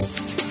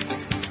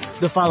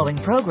The following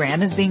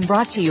program is being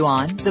brought to you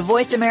on the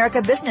Voice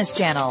America Business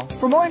Channel.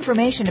 For more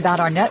information about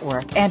our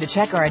network and to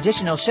check our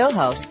additional show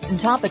hosts and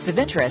topics of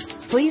interest,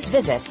 please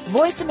visit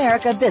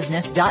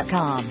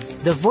voiceamericabusiness.com.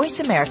 The Voice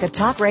America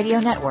Talk Radio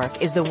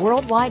Network is the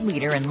worldwide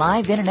leader in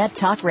live Internet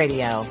talk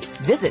radio.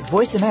 Visit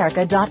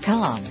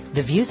voiceamerica.com.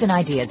 The views and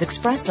ideas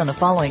expressed on the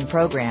following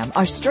program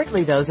are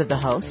strictly those of the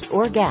host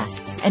or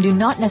guests and do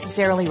not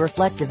necessarily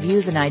reflect the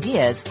views and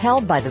ideas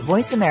held by the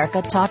Voice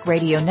America Talk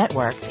Radio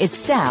Network, its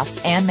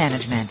staff, and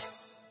management.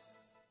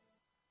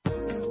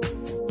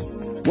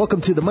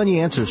 Welcome to the Money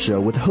Answer Show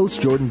with host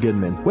Jordan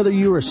Goodman. Whether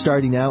you are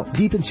starting out,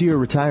 deep into your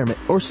retirement,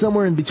 or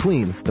somewhere in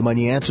between, the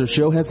Money Answer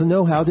Show has the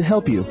know-how to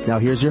help you. Now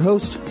here's your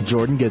host,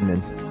 Jordan Goodman.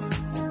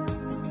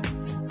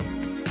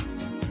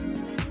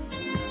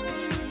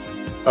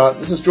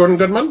 This is Jordan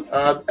Goodman,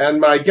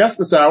 and my guest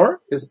this hour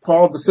is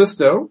Paul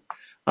DeSisto.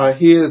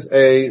 He is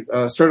a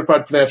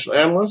certified financial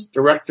analyst,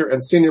 director,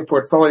 and senior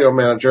portfolio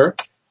manager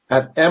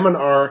at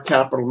M&R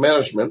Capital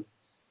Management.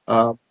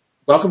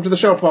 Welcome to the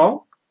show,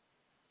 Paul.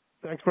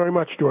 Thanks very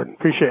much, Jordan.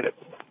 Appreciate it.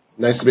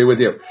 Nice to be with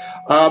you.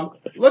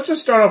 Let's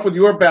just start off with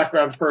your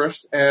background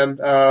first and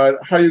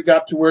how you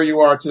got to where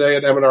you are today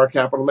at M&R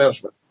Capital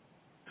Management.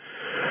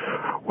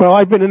 Well,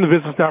 I've been in the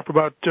business now for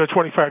about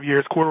 25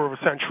 years, quarter of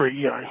a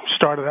century. I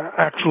started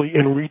actually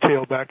in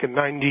retail back in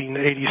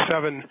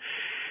 1987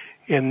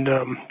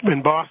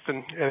 in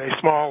Boston at a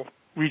small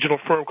regional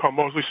firm called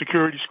Mosley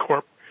Securities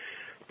Corp.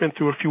 Been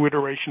through a few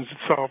iterations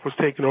itself, was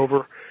taken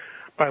over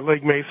by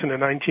Legg Mason in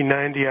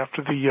 1990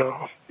 after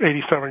the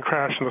 87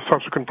 crash and the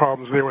subsequent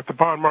problems there with the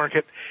bond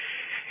market.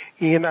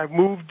 And I've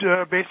moved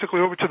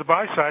basically over to the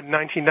buy side in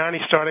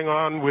 1990, starting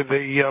on with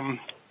a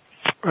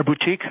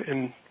boutique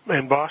in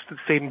Boston,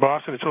 stayed in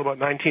Boston until about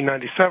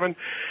 1997,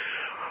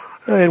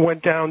 and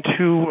went down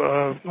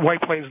to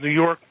White Plains, New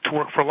York to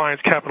work for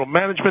Alliance Capital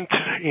Management,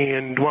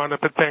 and wound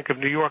up at Bank of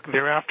New York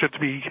thereafter to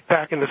be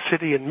back in the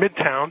city in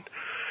Midtown,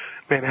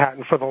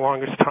 Manhattan for the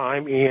longest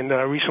time, and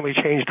recently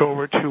changed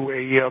over to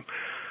a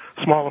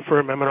smaller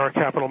firm, M&R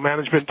Capital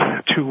Management,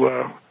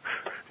 to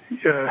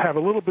have a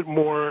little bit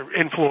more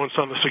influence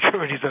on the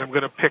securities that I'm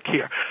going to pick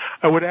here.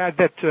 I would add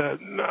that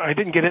I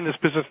didn't get in this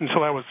business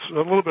until I was a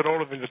little bit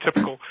older than the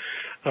typical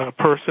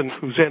person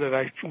who's in it.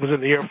 I was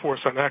in the Air Force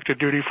on active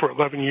duty for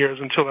 11 years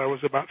until I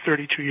was about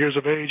 32 years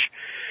of age.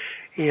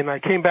 And I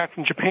came back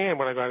from Japan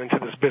when I got into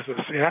this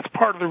business. And that's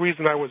part of the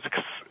reason I was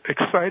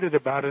excited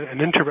about it and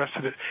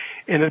interested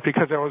in it,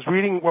 because I was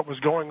reading what was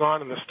going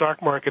on in the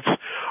stock markets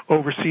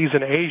overseas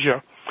in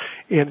Asia,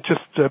 and it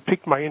just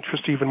piqued my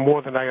interest even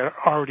more than I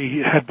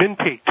already had been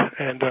piqued.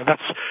 And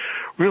that's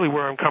really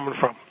where I'm coming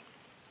from.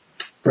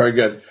 Very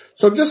good.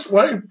 So just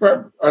on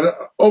an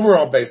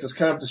overall basis,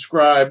 kind of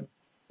describe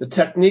the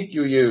technique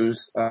you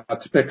use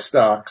to pick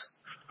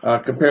stocks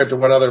compared to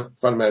what other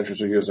fund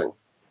managers are using.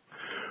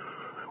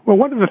 Well,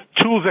 one of the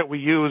tools that we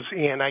use,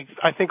 and I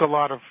think a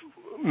lot of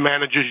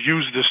managers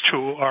use this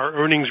tool, are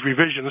earnings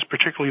revisions,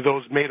 particularly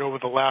those made over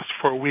the last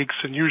 4 weeks,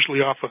 and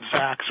usually off of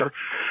Zacks or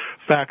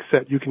facts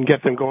that you can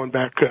get them going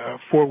back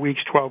 4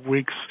 weeks, 12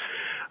 weeks,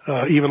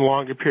 even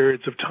longer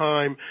periods of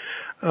time.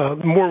 The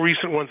more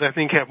recent ones, I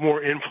think, have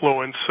more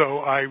influence, so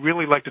I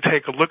really like to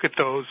take a look at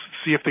those,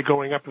 see if they're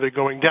going up or they're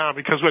going down,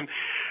 because when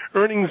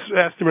earnings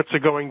estimates are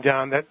going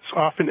down, that's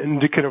often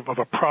indicative of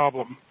a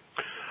problem.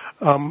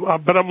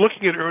 But I'm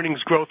looking at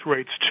earnings growth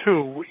rates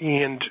too,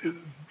 and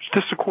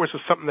this, of course, is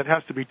something that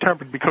has to be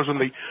tempered, because when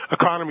the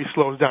economy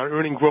slows down,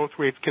 earning growth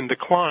rates can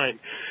decline.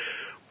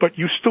 But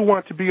you still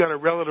want to be on a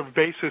relative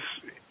basis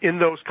in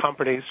those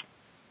companies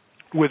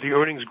where the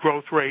earnings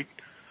growth rate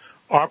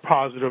are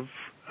positive,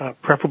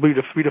 preferably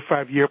to 3 to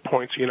 5 year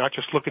points. So you're not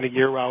just looking a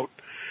year out.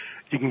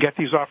 You can get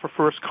these off a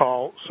first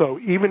call. So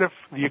even if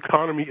the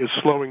economy is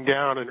slowing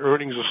down and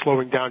earnings are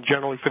slowing down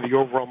generally for the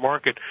overall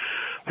market,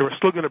 there are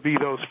still going to be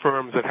those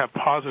firms that have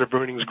positive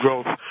earnings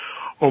growth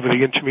over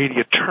the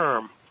intermediate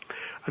term.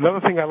 Another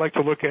thing I like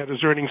to look at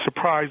is earnings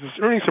surprises.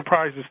 Earnings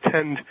surprises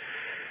tend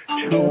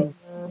to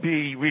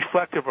be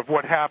reflective of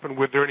what happened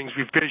with earnings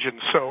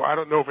revisions. So I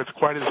don't know if it's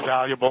quite as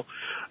valuable.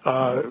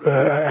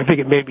 I think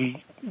it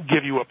maybe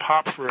give you a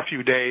pop for a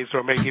few days,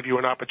 or may give you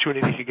an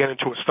opportunity to get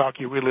into a stock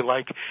you really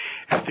like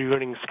if the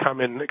earnings come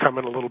in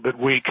a little bit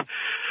weak.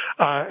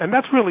 And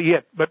that's really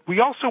it. But we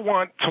also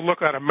want to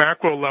look at a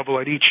macro level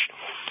at each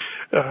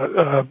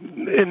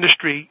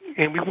industry,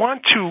 and we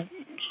want to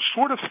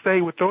sort of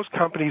stay with those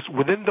companies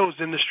within those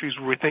industries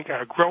where we think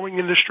are a growing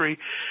industry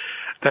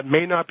that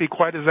may not be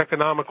quite as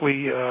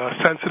economically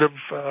sensitive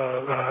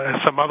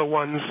as some other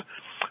ones.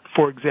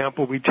 For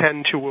example, we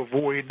tend to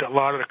avoid a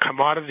lot of the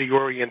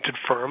commodity-oriented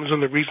firms,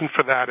 and the reason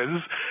for that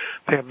is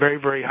they have very,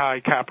 very high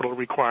capital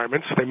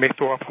requirements. They may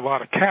throw off a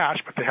lot of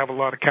cash, but they have a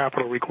lot of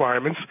capital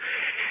requirements.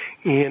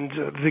 And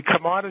the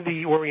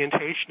commodity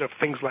orientation of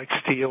things like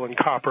steel and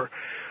copper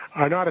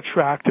are not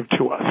attractive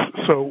to us.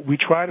 So we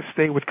try to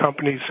stay with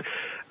companies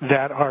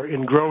that are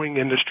in growing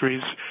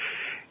industries.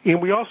 And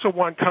we also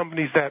want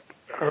companies that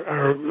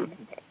are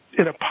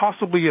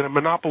possibly in a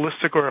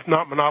monopolistic, or if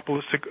not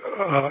monopolistic,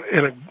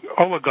 in an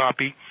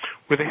oligopoly,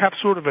 where they have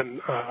sort of an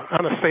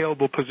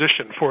unassailable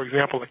position. For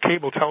example, a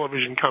cable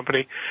television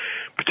company,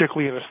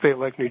 particularly in a state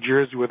like New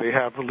Jersey where they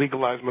have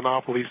legalized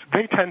monopolies,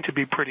 they tend to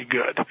be pretty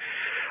good.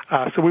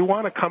 So we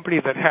want a company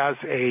that has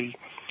a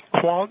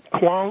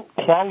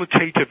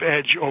qualitative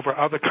edge over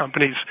other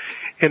companies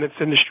in its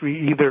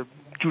industry, either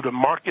due to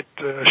market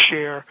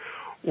share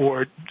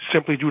or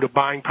simply due to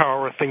buying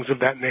power or things of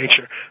that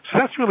nature. So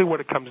that's really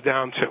what it comes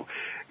down to.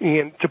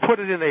 And to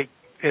put it in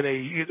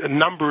a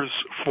numbers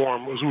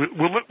form,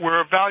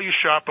 we're a value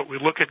shop, but we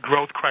look at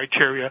growth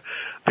criteria.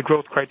 The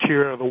growth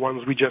criteria are the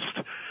ones we just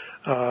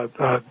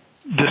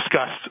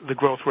discussed, the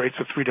growth rates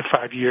of 3 to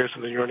 5 years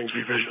and the earnings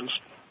revisions.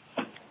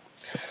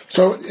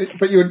 So,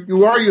 but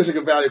you are using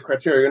a value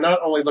criteria. You're not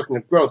only looking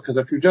at growth, because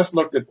if you just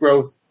looked at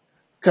growth,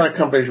 kind of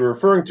companies you're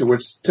referring to,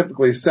 which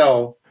typically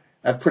sell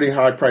at pretty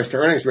high price to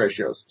earnings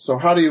ratios. So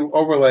how do you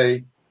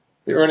overlay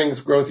the earnings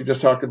growth you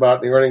just talked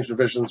about, the earnings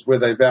revisions,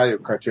 with a value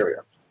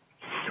criteria?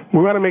 We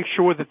want to make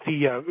sure that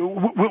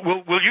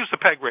we'll use the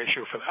PEG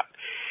ratio for that.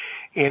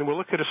 And we'll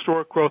look at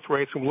historic growth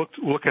rates, and we'll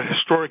look at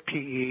historic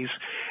PEs,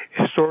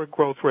 historic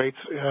growth rates,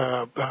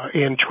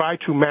 and try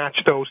to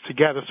match those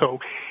together. So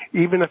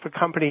even if a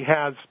company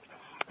has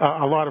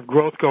a lot of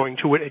growth going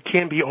to it, it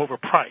can be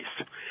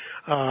overpriced.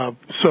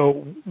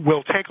 So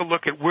we'll take a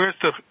look at where's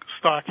the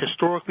stock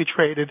historically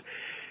traded.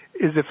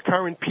 Is its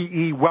current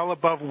PE well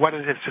above what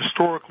it has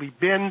historically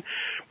been,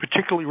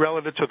 particularly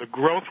relative to the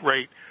growth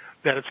rate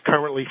that it's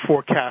currently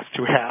forecast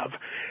to have?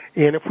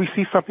 And if we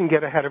see something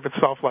get ahead of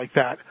itself like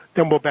that,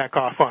 then we'll back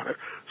off on it.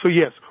 So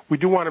yes, we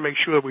do want to make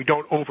sure that we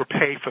don't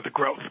overpay for the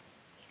growth.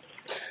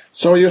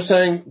 So you're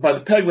saying by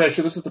the PEG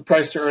ratio, this is the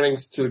price to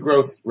earnings to the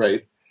growth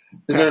rate.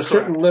 Is there a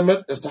certain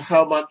limit as to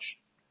how much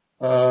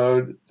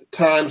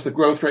times the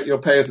growth rate you'll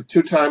pay? Is it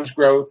 2 times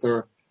growth,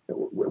 or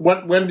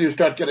when do you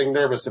start getting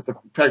nervous if the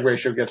PEG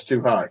ratio gets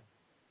too high?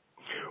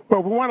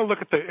 Well, we want to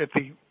look at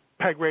the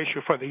PEG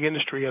ratio for the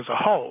industry as a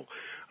whole.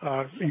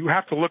 You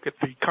have to look at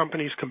the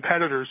company's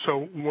competitors.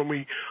 So when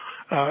we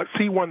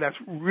see one that's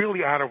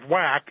really out of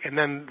whack, and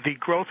then the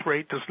growth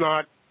rate does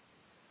not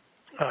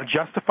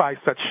justify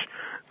such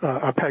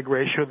a PEG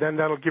ratio, then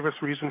that'll give us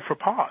reason for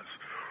pause.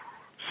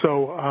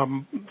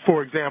 So,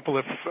 for example,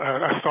 if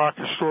a stock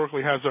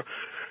historically has a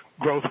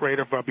growth rate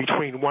of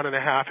between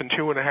 1.5 and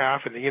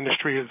 2.5, and the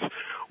industry is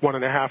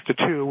 1.5 to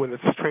 2, and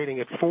it's trading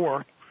at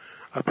 4,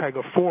 a PEG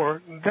of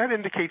 4, that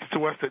indicates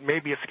to us that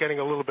maybe it's getting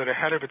a little bit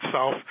ahead of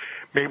itself.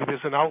 Maybe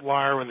there's an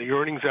outlier in the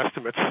earnings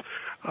estimates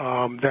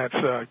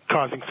that's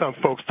causing some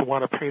folks to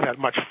want to pay that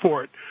much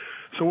for it.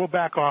 So we'll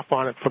back off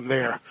on it from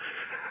there.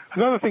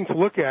 Another thing to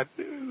look at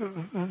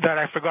that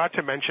I forgot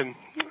to mention,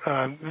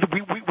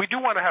 we do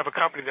want to have a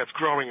company that's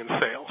growing in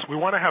sales. We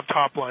want to have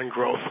top-line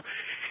growth.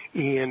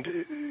 And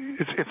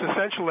it's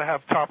essential to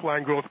have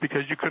top-line growth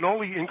because you can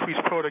only increase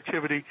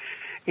productivity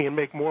and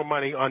make more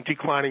money on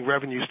declining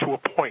revenues to a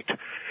point.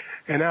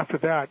 And after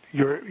that,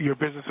 your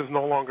business is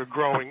no longer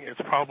growing.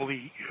 It's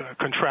probably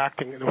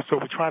contracting. And so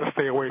we try to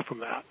stay away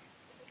from that.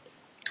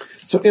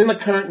 So in the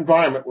current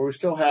environment where we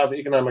still have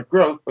economic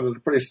growth, but at a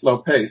pretty slow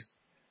pace,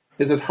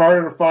 is it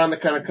harder to find the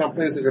kind of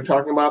companies that you're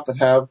talking about that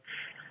have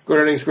good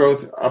earnings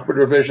growth, upward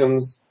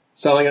revisions,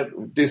 selling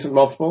at decent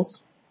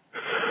multiples?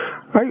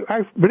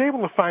 I've been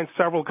able to find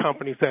several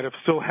companies that have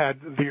still had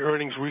the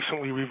earnings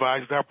recently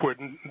revised upward,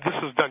 and this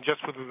is done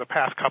just within the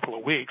past couple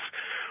of weeks.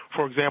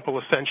 For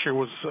example, Accenture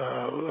was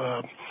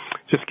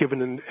just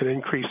given an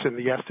increase in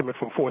the estimate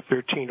from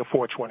 413 to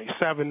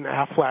 427,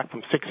 Aflac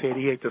from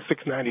 688 to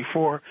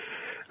 694.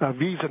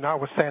 Visa,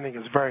 notwithstanding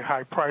its very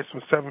high price,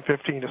 from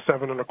 715 to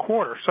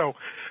 7.25. So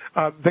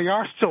they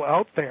are still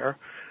out there.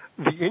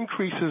 The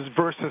increases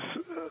versus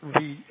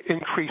the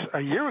increase a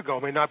year ago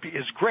may not be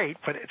as great,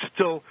 but it's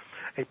still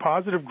a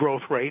positive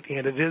growth rate,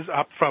 and it is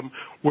up from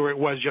where it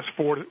was just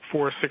 4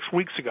 or 6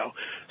 weeks ago.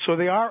 So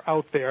they are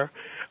out there,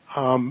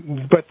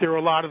 but there are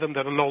a lot of them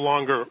that are no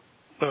longer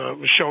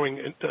showing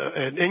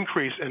an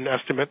increase in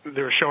estimate.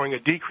 They're showing a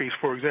decrease.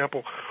 For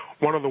example,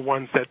 one of the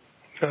ones that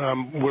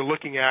we're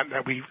looking at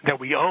that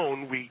we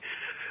own, we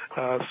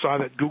saw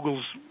that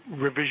Google's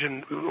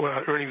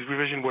earnings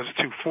revision was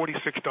to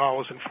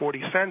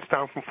 $46.40,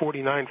 down from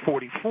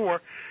 $49.44.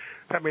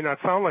 That may not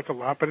sound like a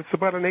lot, but it's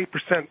about an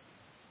 8%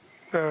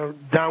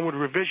 downward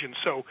revision.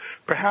 So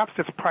perhaps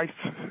it's priced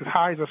as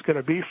high as it's going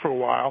to be for a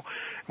while,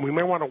 and we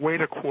may want to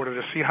wait a quarter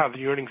to see how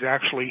the earnings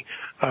actually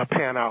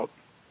pan out.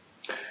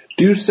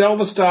 Do you sell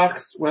the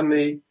stocks when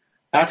the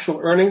actual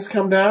earnings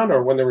come down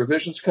or when the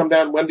revisions come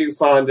down? When do you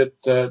find it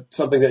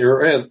something that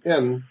you're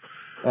in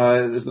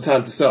is the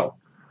time to sell?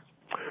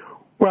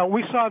 Well,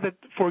 we saw that,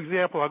 for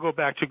example, I'll go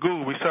back to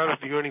Google. We saw that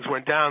the earnings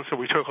went down, so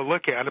we took a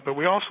look at it, but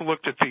we also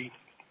looked at the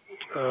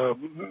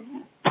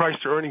price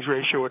to earnings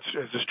ratio as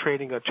is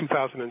trading at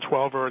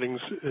 2012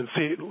 earnings, and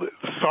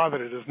saw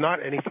that it is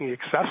not anything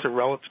excessive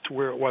relative to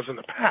where it was in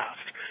the past.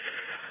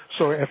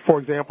 So, for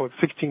example, at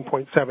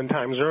 16.7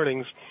 times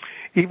earnings,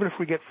 even if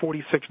we get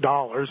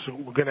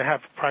 $46, we're going to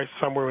have price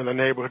somewhere in the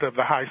neighborhood of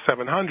the high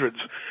 700s.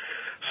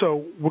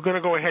 So we're going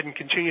to go ahead and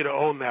continue to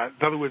own that.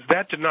 In other words,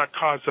 that did not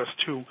cause us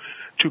to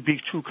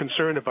be too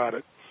concerned about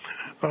it.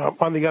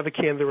 On the other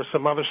hand, there are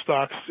some other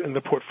stocks in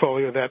the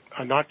portfolio that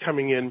are not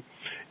coming in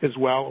as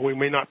well, or we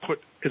may not put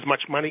as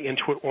much money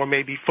into it, or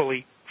may be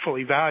fully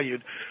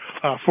valued.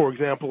 For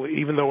example,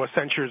 even though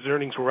Accenture's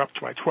earnings were up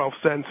by 12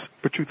 cents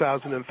for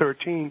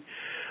 2013,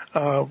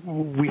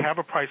 we have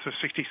a price of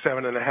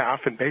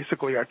 67.5, and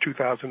basically our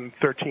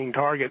 2013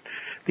 target,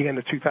 the end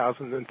of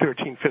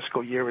 2013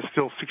 fiscal year, is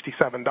still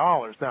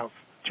 $67. Now,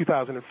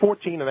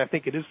 2014, and I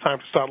think it is time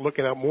to start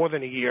looking at more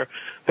than a year,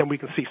 then we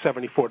can see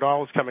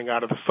 $74 coming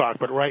out of the stock.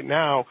 But right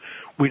now,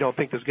 we don't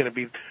think there's going to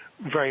be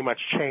very much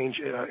change,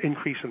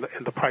 increase in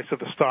the price of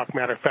the stock.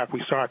 Matter of fact,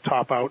 we saw it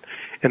top out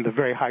in the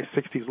very high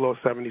 60s, low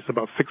 70s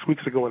about 6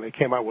 weeks ago when they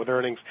came out with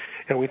earnings,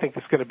 and we think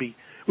it's going to be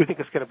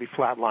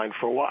flatlined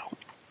for a while.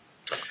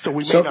 So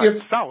we may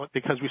not sell it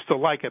because we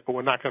still like it, but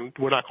we're not going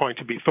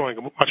to be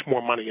throwing much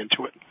more money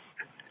into it.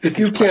 If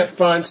you can't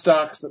find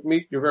stocks that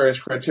meet your various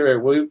criteria,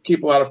 will you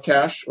keep a lot of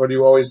cash, or do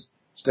you always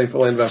stay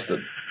fully invested?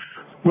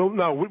 Well,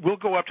 no, we'll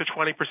go up to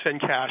 20%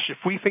 cash. If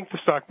we think the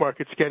stock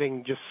market's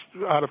getting just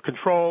out of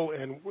control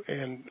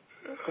and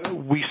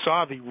we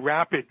saw the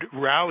rapid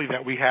rally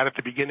that we had at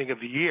the beginning of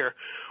the year,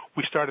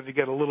 we started to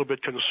get a little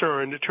bit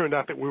concerned. It turned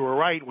out that we were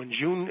right when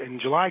June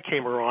and July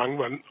came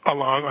along.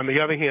 On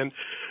the other hand,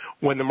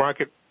 when the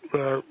market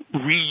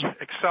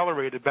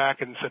re-accelerated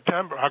back in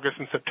August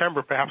and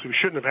September, perhaps we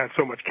shouldn't have had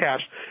so much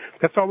cash.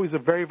 That's always a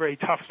very, very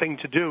tough thing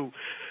to do,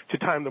 to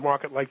time the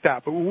market like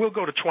that. But we'll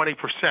go to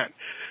 20%.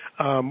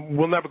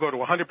 We'll never go to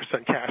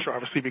 100% cash,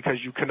 obviously, because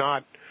you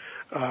cannot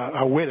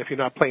win if you're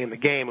not playing the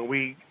game, and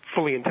we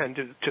fully intend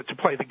to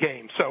play the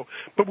game.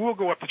 But we'll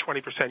go up to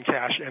 20%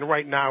 cash, and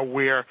right now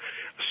we're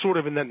sort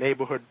of in that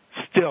neighborhood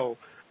still,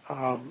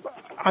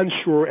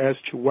 unsure as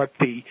to what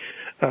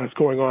is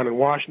going on in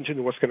Washington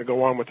and what's going to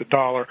go on with the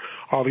dollar,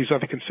 all these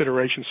other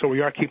considerations. So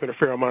we are keeping a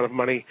fair amount of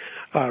money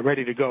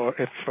ready to go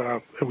if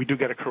we do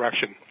get a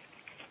correction.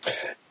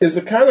 Is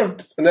the kind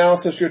of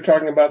analysis you're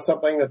talking about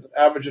something that the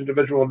average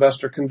individual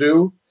investor can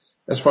do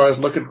as far as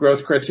look at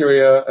growth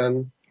criteria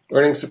and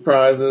earning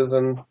surprises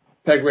and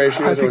PEG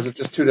ratios, or is it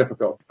just too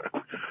difficult?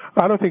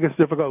 I don't think it's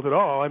difficult at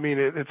all. I mean,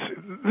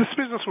 this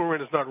business we're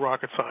in is not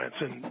rocket science,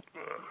 and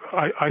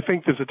I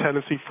think there's a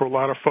tendency for a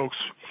lot of folks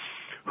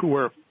who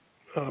are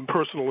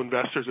personal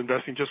investors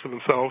investing just for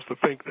themselves to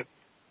think that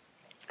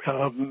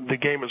the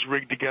game is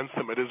rigged against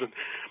them. It isn't.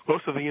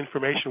 Most of the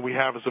information we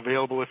have is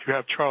available if you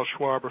have Charles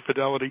Schwab or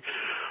Fidelity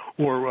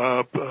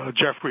or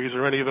Jefferies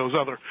or any of those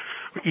other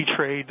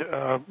E-Trade.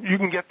 You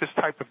can get this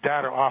type of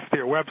data off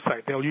their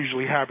website. They'll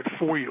usually have it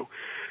for you.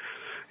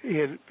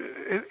 And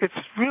it's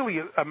really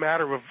a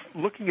matter of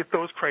looking at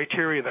those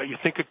criteria that you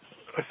think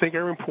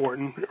are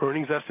important: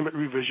 earnings estimate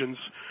revisions,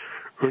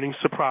 earnings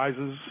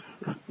surprises,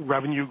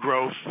 revenue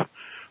growth,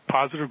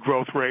 positive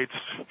growth rates,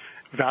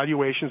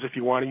 valuations if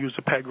you want to use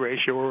a PEG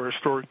ratio or a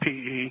historic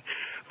PE,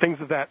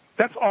 things of that.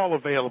 That's all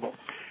available.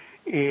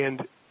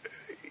 And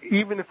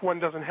even if one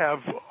doesn't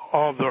have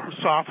all the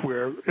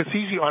software, it's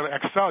easy on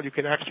Excel. You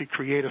can actually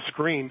create a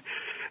screen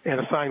and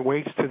assign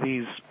weights to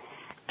these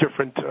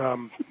different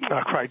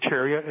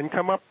criteria and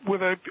come up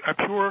with a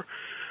pure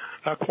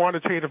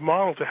quantitative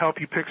model to help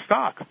you pick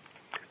stock.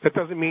 That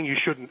doesn't mean you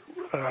shouldn't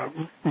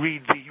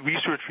read the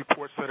research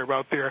reports that are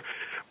out there,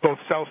 both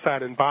sell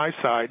side and buy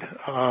side,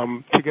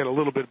 to get a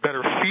little bit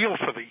better feel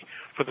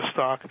for the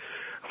stock,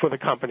 for the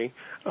company.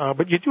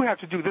 But you do have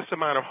to do this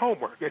amount of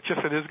homework. It's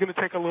just it is going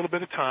to take a little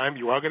bit of time.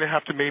 You are going to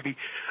have to maybe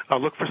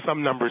look for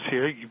some numbers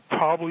here. You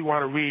probably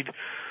want to read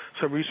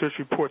some research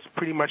reports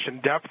pretty much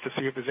in depth to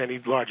see if there's any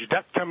large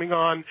debt coming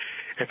on,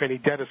 if any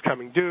debt is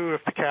coming due,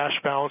 if the cash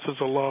balances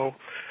are low.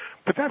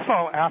 But that's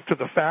all after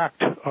the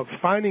fact of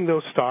finding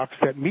those stocks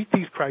that meet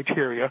these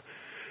criteria.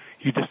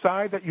 You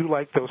decide that you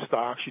like those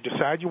stocks. You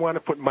decide you want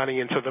to put money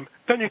into them.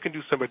 Then you can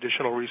do some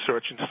additional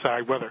research and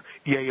decide whether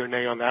yay or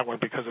nay on that one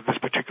because of this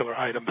particular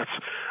item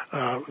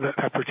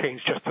that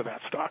pertains just to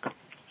that stock.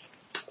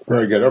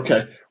 Very good.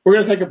 Okay. We're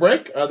going to take a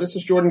break. This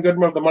is Jordan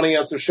Goodman of the Money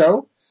Answer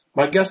Show.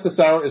 My guest this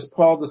hour is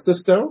Paul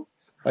DeSisto.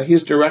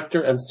 He's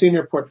Director and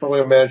Senior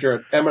Portfolio Manager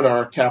at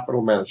M&R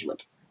Capital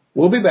Management.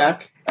 We'll be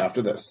back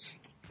after this.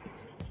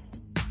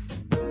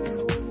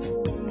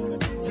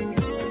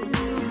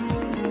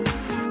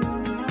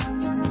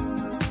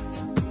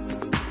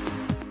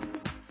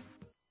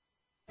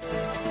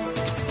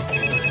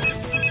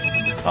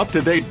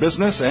 Up-to-date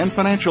business and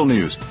financial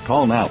news.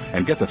 Call now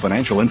and get the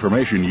financial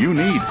information you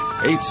need.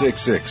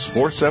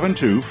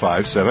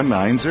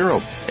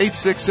 866-472-5790.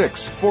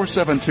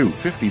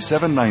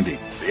 866-472-5790.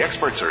 The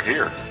experts are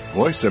here.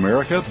 Voice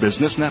America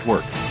Business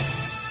Network.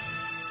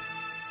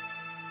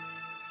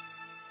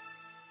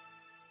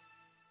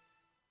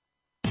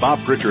 Bob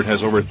Pritchard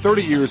has over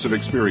 30 years of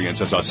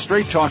experience as a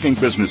straight-talking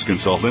business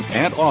consultant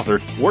and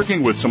author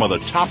working with some of the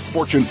top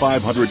Fortune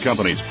 500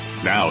 companies.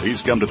 Now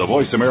he's come to the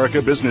Voice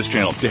America Business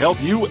Channel to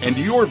help you and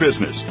your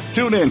business.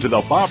 Tune in to the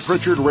Bob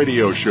Pritchard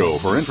Radio Show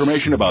for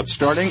information about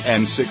starting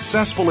and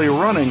successfully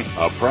running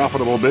a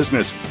profitable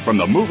business. From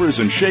the movers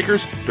and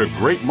shakers to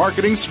great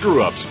marketing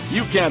screw-ups,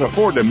 you can't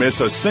afford to miss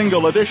a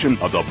single edition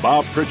of the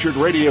Bob Pritchard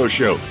Radio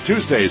Show.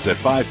 Tuesdays at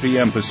 5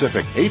 p.m.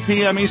 Pacific, 8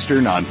 p.m.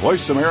 Eastern on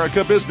Voice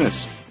America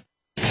Business.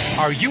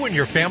 Are you and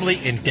your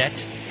family in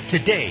debt?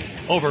 Today,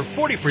 over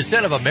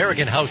 40% of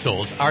American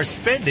households are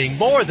spending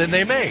more than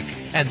they make.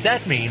 And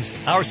that means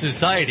our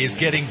society is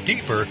getting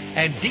deeper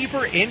and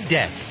deeper in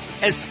debt.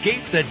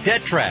 Escape the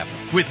Debt Trap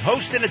with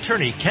host and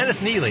attorney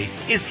Kenneth Neely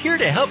is here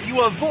to help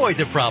you avoid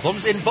the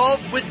problems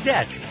involved with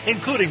debt,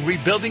 including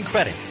rebuilding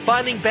credit,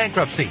 filing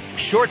bankruptcy,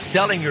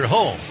 short-selling your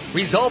home,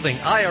 resolving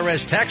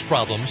IRS tax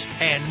problems,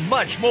 and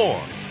much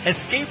more.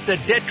 Escape the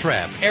Debt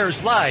Trap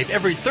airs live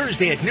every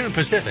Thursday at noon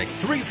Pacific,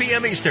 3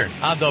 p.m. Eastern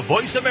on the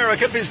Voice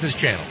America Business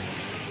Channel.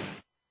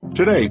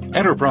 Today,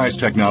 enterprise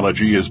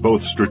technology is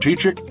both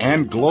strategic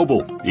and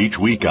global. Each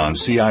week on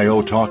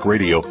CIO Talk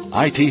Radio,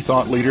 IT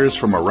thought leaders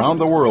from around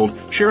the world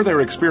share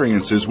their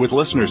experiences with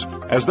listeners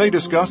as they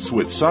discuss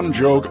with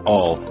Sanjog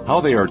Aul how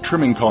they are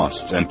trimming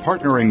costs and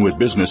partnering with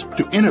business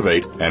to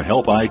innovate and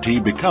help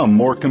IT become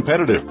more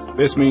competitive.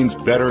 This means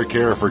better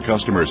care for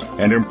customers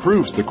and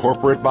improves the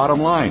corporate bottom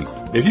line.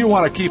 If you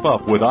want to keep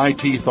up with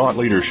IT thought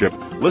leadership,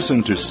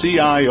 listen to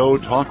CIO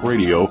Talk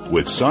Radio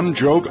with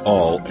Sanjog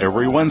Aul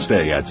every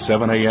Wednesday at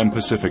 7 a.m.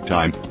 Pacific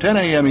Time, 10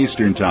 a.m.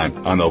 Eastern Time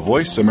on the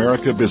Voice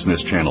America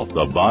Business Channel,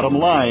 the bottom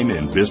line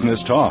in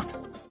business talk.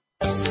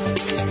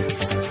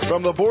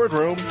 From the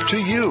boardroom to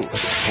you,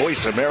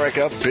 Voice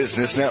America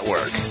Business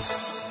Network.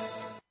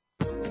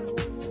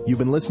 You've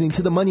been listening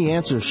to the Money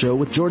Answer Show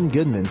with Jordan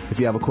Goodman.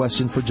 If you have a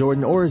question for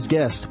Jordan or his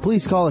guest,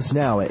 please call us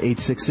now at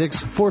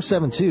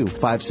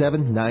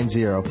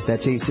 866-472-5790.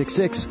 That's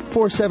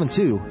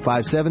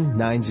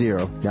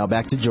 866-472-5790. Now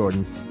back to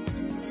Jordan.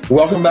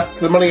 Welcome back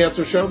to the Money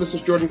Answer Show. This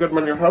is Jordan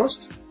Goodman, your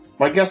host.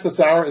 My guest this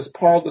hour is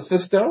Paul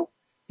DeSisto.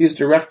 He's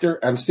Director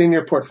and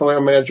Senior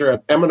Portfolio Manager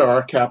at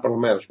M&R Capital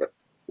Management.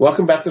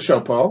 Welcome back to the show,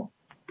 Paul.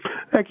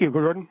 Thank you,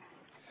 Jordan.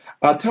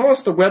 Tell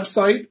us the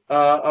website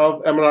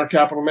of M&R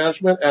Capital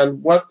Management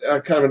and what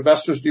kind of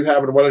investors do you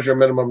have and what is your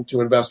minimum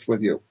to invest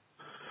with you?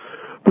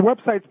 The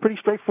website's pretty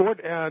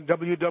straightforward,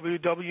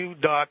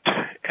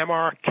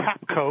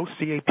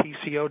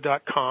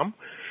 www.mrcapco.com,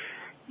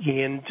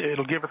 and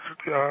it'll give a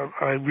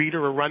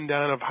reader a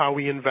rundown of how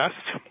we invest,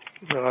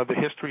 the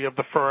history of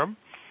the firm.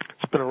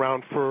 It's been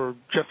around for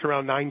just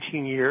around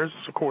 19 years.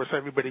 Of course,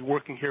 everybody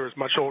working here is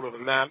much older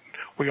than that.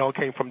 We all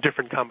came from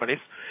different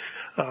companies.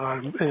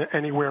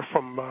 Anywhere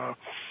from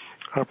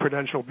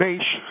Prudential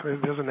Beige,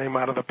 there's a name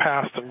out of the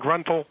past, and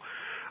Gruntle,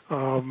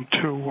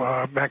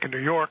 to Bank of New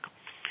York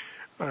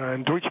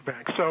and Deutsche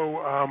Bank.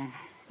 So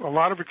a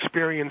lot of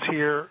experience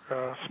here,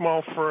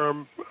 small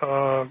firm,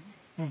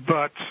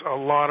 but a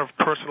lot of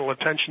personal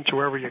attention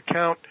to every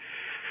account.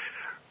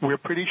 We're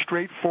pretty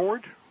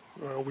straightforward.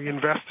 We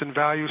invest in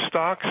value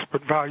stocks,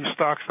 but value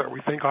stocks that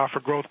we think offer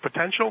growth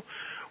potential,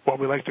 what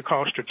we like to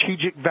call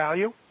strategic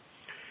value.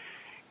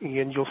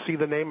 And you'll see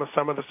the name of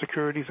some of the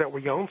securities that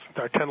we own,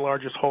 our 10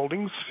 largest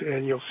holdings,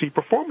 and you'll see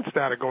performance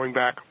data going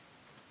back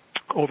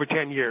over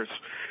 10 years.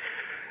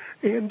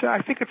 And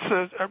I think it's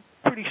a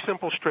pretty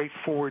simple,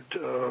 straightforward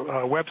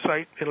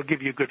website. It'll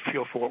give you a good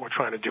feel for what we're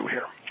trying to do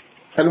here.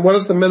 And what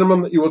is the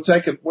minimum that you will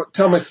take?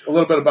 Tell me a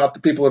little bit about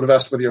the people who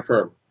invest with your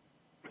firm.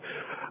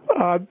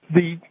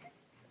 The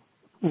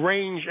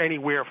range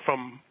anywhere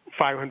from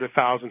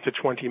 $500,000 to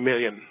 $20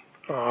 million.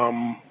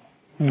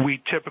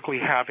 We typically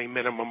have a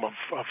minimum of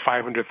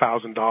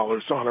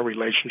 $500,000 on a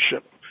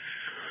relationship.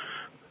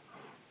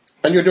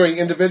 And you're doing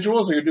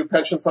individuals, or you do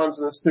pension funds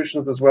and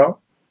institutions as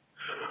well?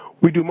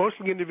 We do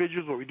mostly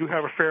individuals, but we do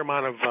have a fair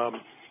amount of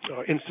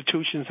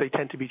institutions. They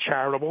tend to be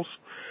charitables.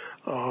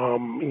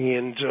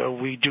 And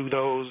we do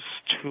those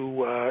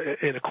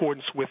in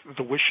accordance with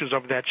the wishes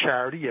of that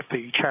charity. If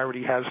the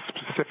charity has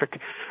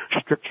specific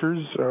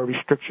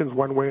restrictions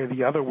one way or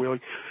the other, we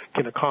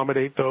can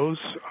accommodate those.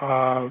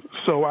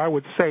 So I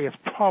would say it's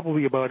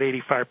probably about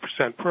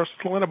 85%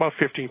 personal and about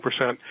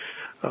 15%,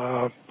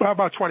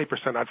 about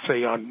 20%, I'd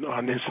say,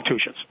 on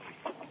institutions.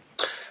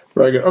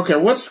 Very good. Okay,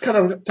 let's kind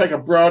of take a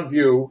broad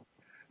view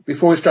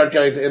before we start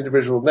getting to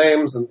individual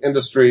names and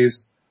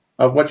industries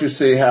of what you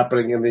see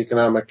happening in the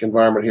economic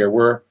environment here.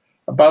 We're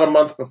about a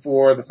month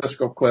before the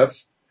fiscal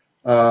cliff.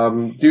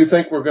 Do you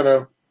think we're going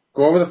to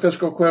go over the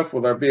fiscal cliff? Will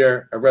there be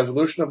a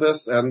resolution of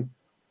this? And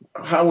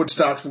how would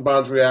stocks and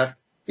bonds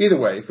react either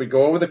way, if we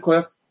go over the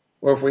cliff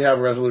or if we have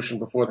a resolution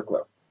before the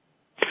cliff?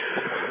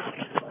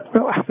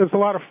 Well, there's a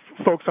lot of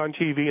folks on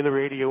TV and the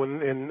radio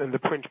and the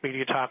print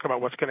media talking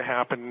about what's going to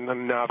happen,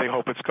 and they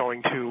hope it's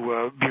going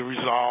to be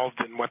resolved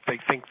and what they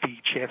think the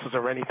chances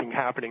of anything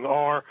happening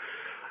are.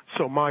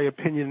 So my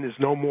opinion is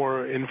no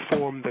more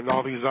informed than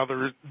all these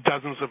other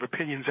dozens of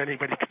opinions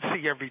anybody can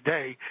see every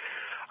day.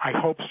 I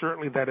hope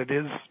certainly that it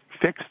is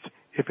fixed.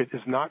 If it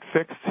is not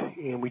fixed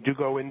and we do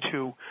go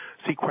into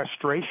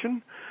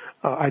sequestration,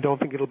 I don't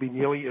think it'll be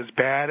nearly as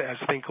bad as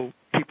people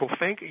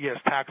think. Yes,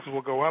 taxes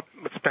will go up,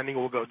 but spending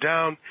will go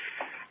down,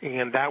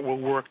 and that will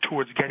work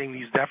towards getting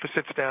these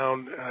deficits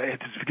down.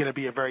 It's going to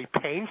be a very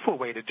painful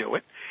way to do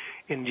it,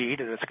 indeed,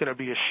 and it's going to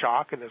be a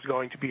shock, and there's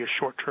going to be a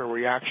short-term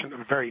reaction,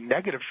 a very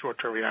negative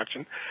short-term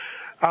reaction.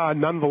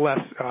 Nonetheless,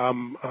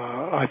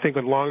 I think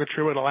in longer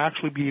term it'll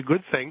actually be a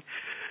good thing,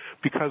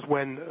 because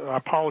when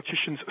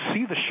politicians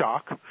see the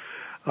shock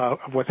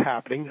of what's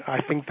happening,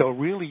 I think they'll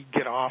really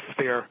get off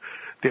their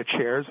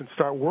chairs and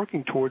start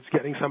working towards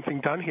getting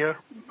something done here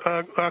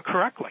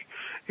correctly,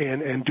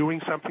 and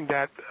doing something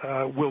that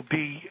will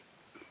be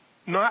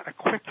not a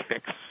quick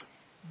fix,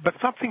 but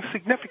something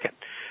significant.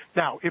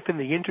 Now, if in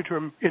the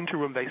interim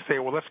they say,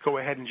 well, let's go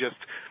ahead and just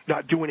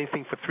not do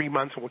anything for 3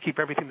 months, and we'll keep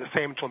everything the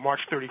same until March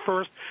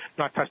 31st,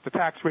 not touch the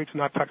tax rates,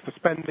 not touch the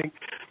spending,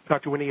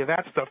 not do any of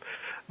that stuff,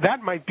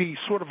 that might be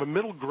sort of a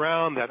middle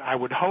ground that I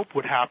would hope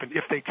would happen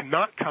if they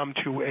cannot come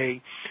to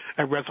a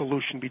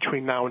resolution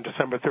between now and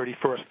December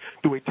 31st.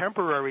 Do a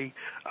temporary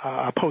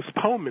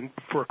postponement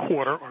for a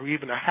quarter or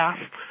even a half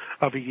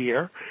of a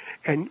year,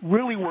 and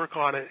really work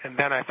on it, and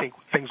then I think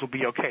things will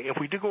be okay. If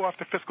we do go off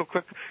the fiscal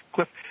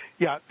cliff,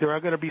 yeah, there are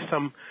going to be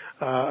some,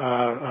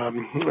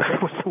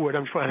 what's the word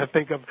I'm trying to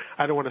think of?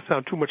 I don't want to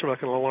sound too much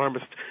like an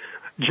alarmist.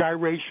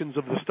 Gyrations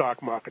of the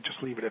stock market,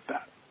 just leave it at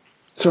that.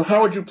 So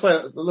how would you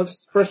play?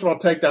 Let's first of all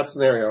take that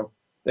scenario.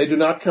 They do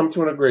not come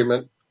to an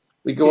agreement.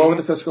 We go over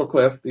the fiscal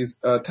cliff. These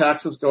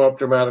taxes go up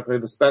dramatically.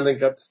 The spending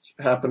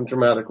happen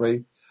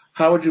dramatically.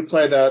 How would you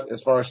play that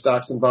as far as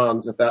stocks and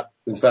bonds if that,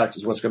 in fact,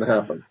 is what's going to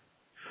happen?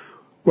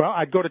 Well,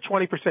 I'd go to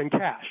 20%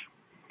 cash.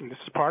 And this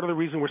is part of the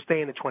reason we're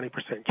staying at 20%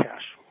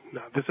 cash.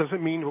 Now, this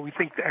doesn't mean that we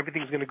think that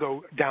everything's going to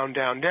go down,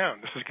 down,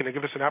 down. This is going to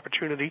give us an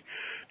opportunity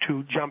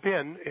to jump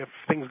in if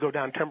things go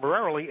down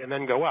temporarily and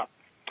then go up.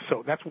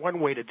 So that's one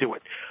way to do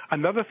it.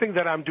 Another thing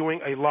that I'm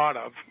doing a lot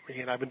of,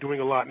 and I've been doing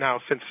a lot now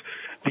since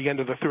the end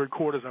of the third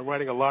quarter, is I'm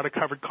writing a lot of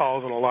covered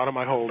calls on a lot of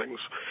my holdings.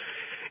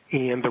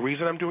 And the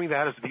reason I'm doing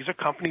that is these are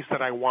companies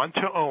that I want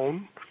to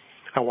own.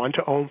 I want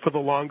to own for the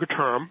longer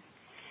term.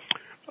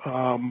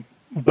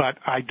 But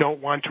I don't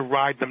want to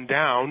ride them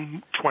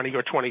down 20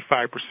 or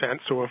 25%.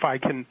 So if I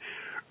can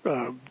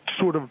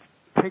sort of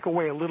take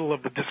away a little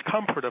of the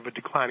discomfort of a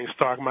declining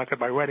stock market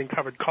by writing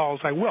covered calls,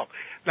 I will.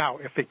 Now,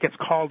 if it gets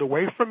called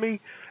away from me,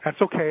 that's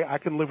okay. I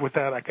can live with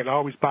that. I can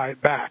always buy it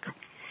back.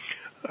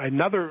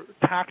 Another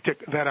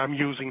tactic that I'm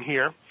using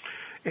here,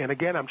 and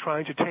again, I'm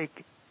trying to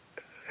take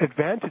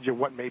advantage of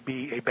what may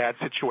be a bad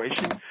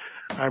situation.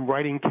 I'm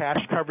writing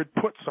cash-covered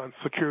puts on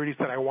securities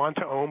that I want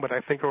to own, but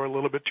I think are a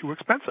little bit too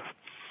expensive.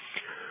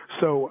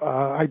 So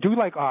I do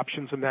like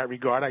options in that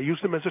regard. I use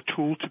them as a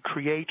tool to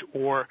create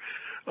or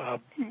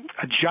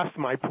adjust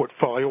my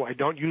portfolio. I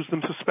don't use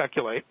them to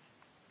speculate.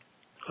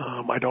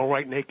 I don't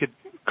write naked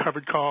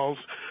covered calls,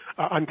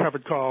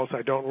 uncovered calls.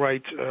 I don't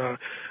write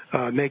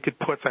naked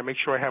puts. I make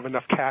sure I have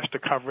enough cash to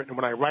cover it. And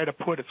when I write a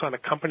put, it's on a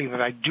company that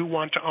I do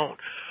want to own.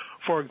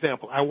 For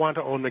example, I want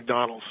to own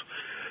McDonald's.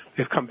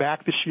 They've come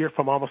back this year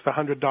from almost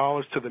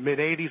 $100 to the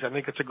mid-80s. I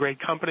think it's a great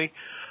company.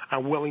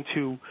 I'm willing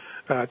to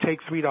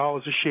take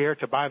 $3 a share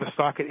to buy the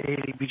stock at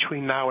 80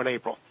 between now and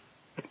April.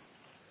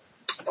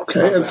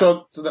 Okay, and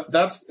so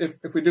that's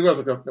if we do go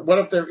to the cliff. What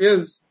if there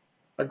is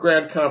a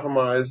grand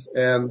compromise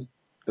and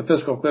the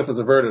fiscal cliff is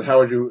averted? How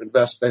would you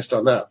invest based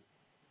on that?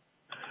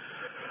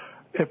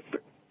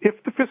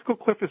 If the fiscal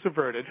cliff is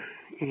averted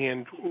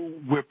and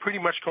we're pretty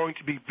much going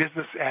to be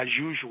business as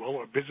usual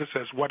or business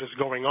as what is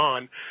going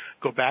on,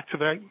 go back to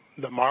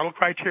the model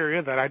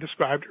criteria that I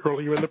described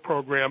earlier in the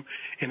program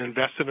and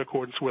invest in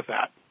accordance with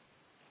that.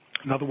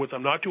 In other words,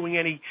 I'm not doing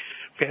any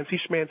fancy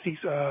schmancy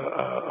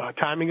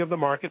timing of the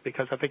market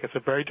because I think it's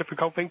a very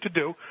difficult thing to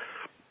do.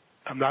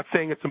 I'm not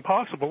saying it's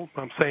impossible.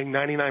 I'm saying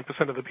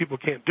 99% of the people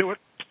can't do it.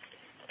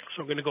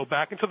 So I'm going to go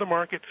back into the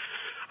market.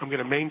 I'm going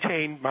to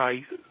maintain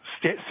my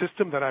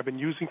system that I've been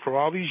using for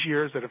all these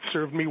years that have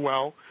served me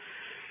well,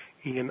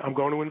 and I'm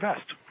going to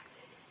invest.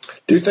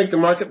 Do you think the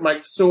market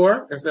might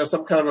soar? Is there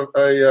some kind of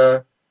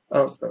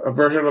a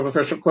version of a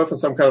fiscal cliff and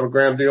some kind of a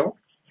grand deal?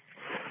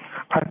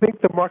 I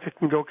think the market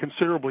can go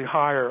considerably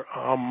higher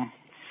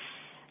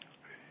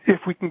if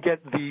we can get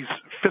these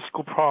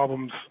fiscal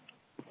problems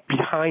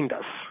behind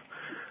us.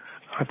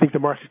 I think the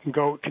market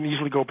can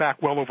easily go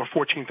back well over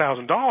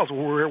 $14,000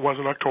 where it was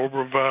in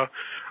October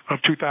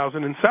of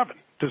 2007.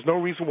 There's no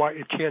reason why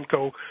it can't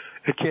go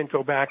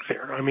back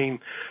there. I mean,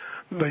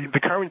 the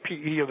current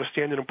PE of the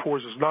Standard &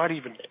 Poor's is not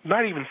even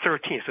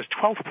 13. It's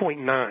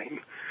 12.9.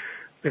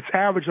 Its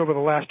average over the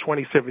last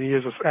 27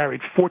 years is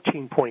average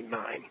 14.9.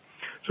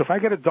 So if I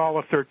get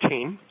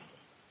 $1.13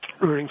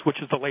 earnings,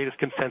 which is the latest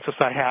consensus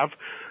I have,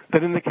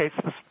 that indicates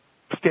the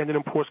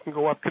Standard & Poor's can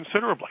go up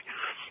considerably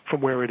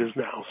from where it is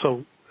now.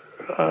 So.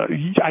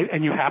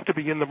 And you have to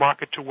be in the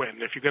market to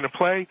win. If you're going to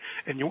play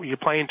and you're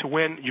playing to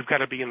win, you've got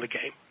to be in the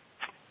game.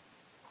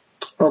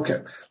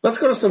 Okay. Let's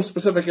go to some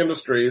specific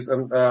industries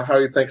and how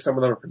you think some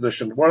of them are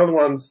positioned. One of the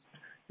ones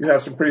you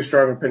have some pretty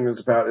strong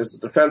opinions about is the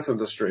defense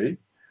industry.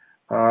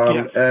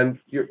 Yes. And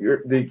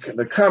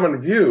the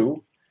common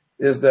view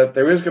is that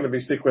there is going to be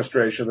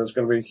sequestration. There's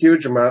going to be a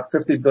huge amount,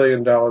 $50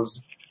 billion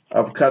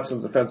of cuts in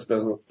the defense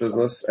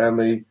business, and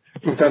the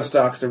defense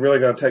stocks are really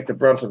going to take the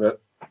brunt of it.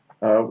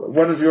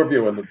 What is your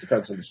view on the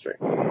defense industry?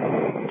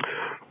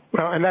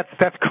 Well, and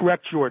that's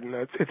correct, Jordan.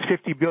 It's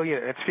 $50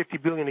 billion. It's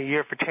 $50 billion a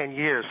year for 10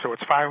 years, so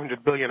it's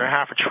 $500 billion,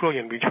 $500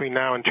 billion between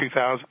now and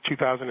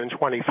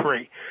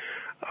 2023.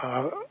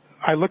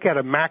 I look at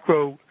a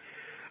macro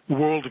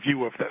world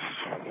view of this.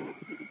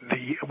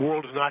 The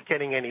world is not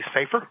getting any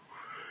safer.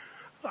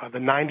 The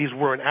 90s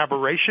were an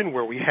aberration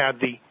where we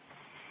had the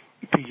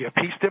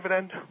peace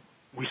dividend.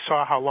 We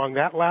saw how long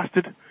that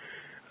lasted.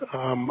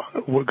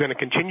 We're going to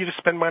continue to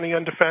spend money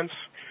on defense.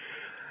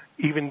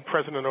 Even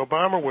President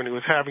Obama, when he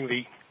was having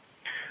the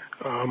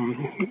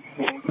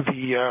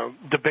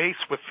debates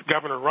with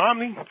Governor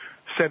Romney,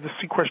 said the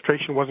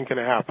sequestration wasn't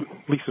going to happen,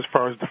 at least as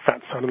far as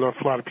defense. I don't know if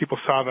a lot of people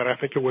saw that. I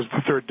think it was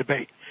the third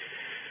debate.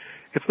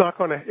 It's not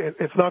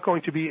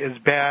going to be as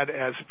bad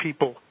as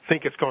people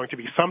think it's going to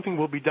be. Something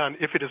will be done.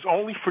 If it is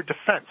only for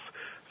defense,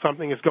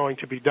 something is going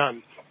to be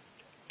done.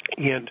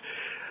 And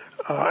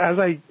as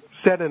I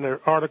said in an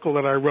article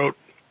that I wrote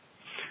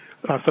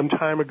some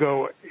time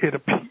ago,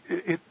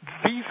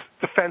 these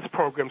defense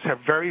programs have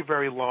very,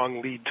 very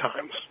long lead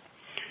times.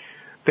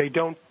 They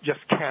don't just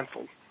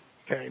cancel.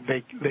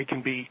 Okay? They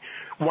can be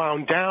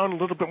wound down a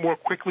little bit more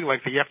quickly,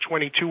 like the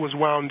F-22 was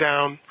wound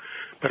down,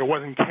 but it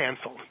wasn't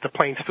canceled. The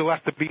plane still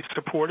has to be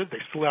supported.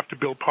 They still have to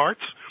build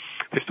parts.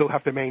 They still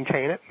have to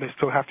maintain it. They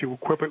still have to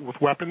equip it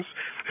with weapons.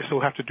 They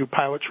still have to do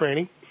pilot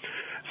training.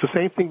 It's the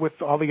same thing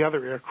with all the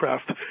other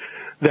aircraft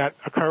that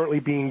are currently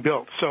being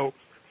built. So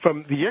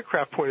from the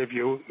aircraft point of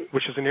view,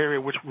 which is an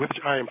area with which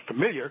I am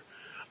familiar,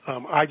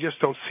 I just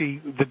don't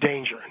see the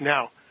danger.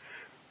 Now,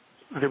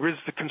 there is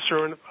the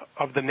concern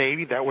of the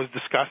Navy that was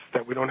discussed,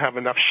 that we don't have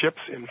enough ships.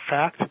 In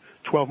fact,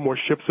 12 more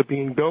ships are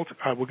being built.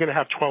 We're going to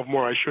have 12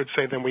 more, I should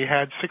say, than we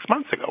had 6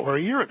 months ago or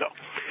a year ago.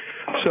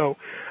 So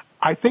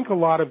I think a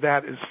lot of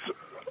that is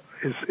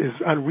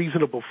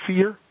unreasonable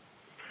fear.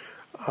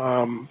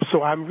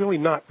 So I'm really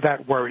not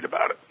that worried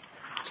about it.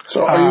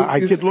 So are you I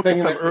did look at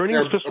some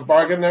earnings. A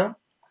bargain now?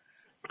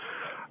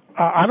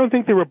 I don't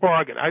think they're a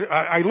bargain.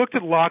 I looked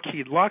at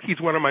Lockheed.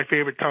 Lockheed's one of my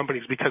favorite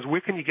companies because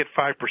where can you get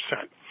 5%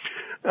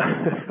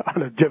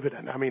 on a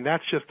dividend? I mean,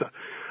 that's just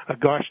a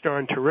gosh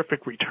darn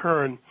terrific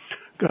return,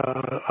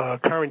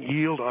 current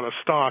yield on a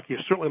stock. You're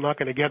certainly not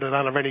going to get it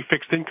out of any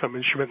fixed income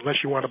instrument unless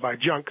you want to buy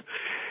junk.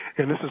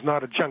 And this is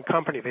not a junk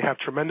company. They have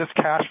tremendous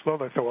cash flow.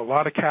 They throw a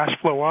lot of cash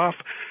flow off.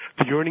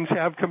 The earnings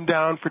have come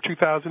down for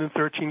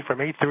 2013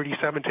 from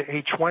 837 to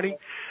 820.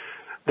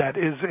 That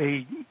is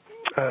a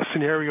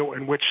scenario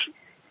in which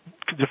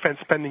defense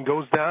spending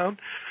goes down.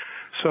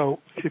 So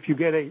if you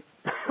get a,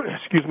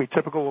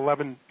 typical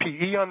 11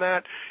 PE on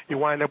that, you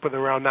wind up with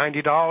around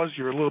 $90.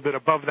 You're a little bit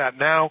above that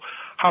now.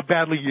 How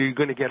badly are you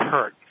going to get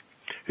hurt?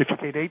 If you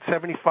paid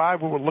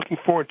 $875, what we're looking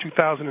for in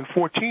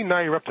 2014, now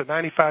you're up to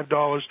 $95.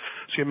 So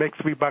you make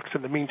 $3.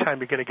 In the meantime,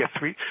 you're going to get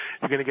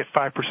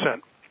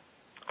 5%.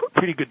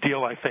 Pretty good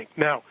deal, I think.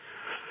 Now,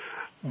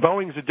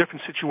 Boeing's a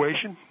different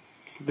situation.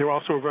 They're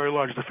also a very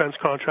large defense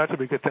contractor.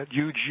 We get that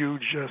huge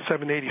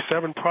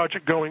 787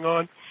 project going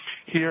on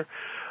here.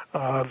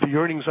 The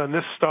earnings on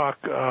this stock,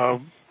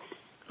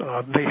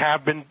 they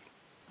have been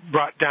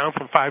brought down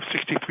from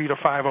 563 to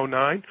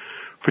 509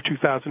 for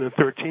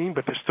 2013,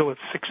 but they're still at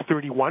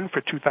 631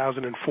 for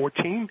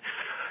 2014.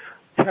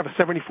 You have a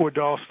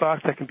 $74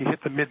 stock that can be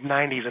hit the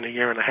mid-90s in a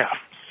year and a half.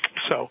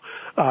 So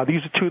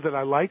these are two that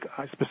I like.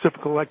 I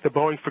specifically like the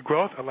Boeing for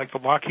growth. I like the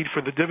Lockheed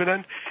for the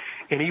dividend.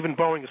 And even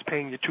Boeing is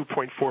paying you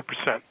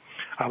 2.4%.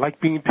 I like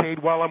being paid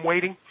while I'm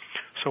waiting,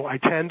 so I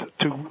tend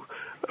to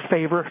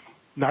favor,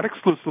 not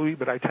exclusively,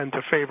 but I tend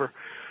to favor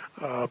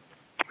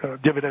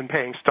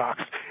dividend-paying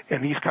stocks.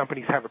 And these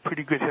companies have a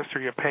pretty good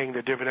history of paying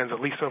their dividends, at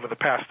least over the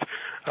past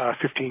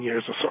 15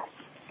 years or so.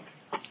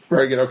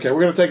 Very good. Okay,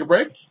 we're going to take a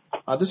break.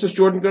 This is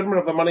Jordan Goodman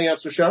of the Money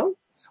Answer Show.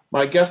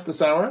 My guest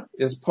this hour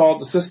is Paul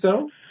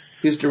DeSisto.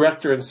 He's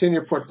Director and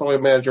Senior Portfolio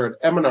Manager at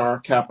M&R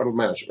Capital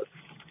Management.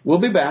 We'll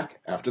be back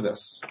after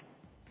this.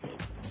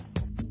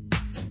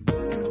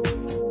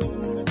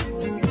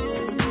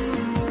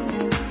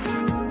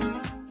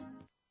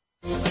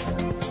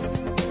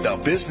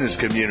 The business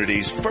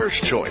community's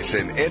first choice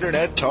in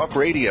Internet Talk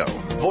Radio.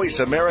 Voice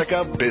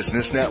America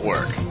Business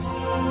Network.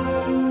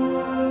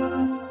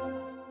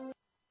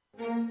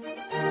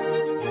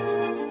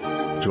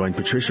 Join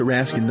Patricia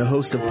Raskin, the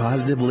host of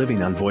Positive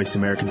Living on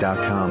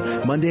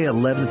VoiceAmerica.com, Monday at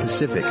 11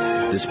 Pacific.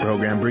 This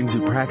program brings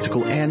you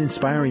practical and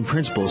inspiring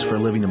principles for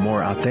living a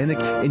more authentic,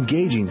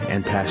 engaging,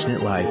 and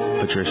passionate life.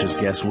 Patricia's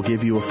guests will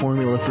give you a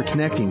formula for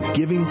connecting,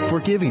 giving,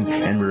 forgiving,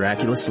 and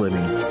miraculous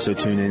living. So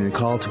tune in and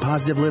call to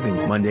Positive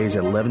Living, Mondays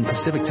at 11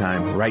 Pacific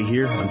Time, right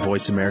here on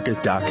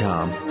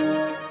VoiceAmerica.com.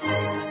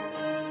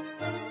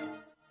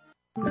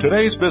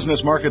 Today's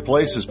business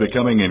marketplace is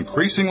becoming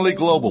increasingly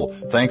global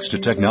thanks to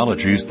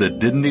technologies that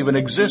didn't even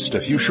exist a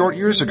few short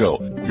years ago.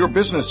 Your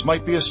business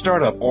might be a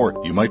startup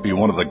or you might be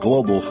one of the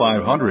Global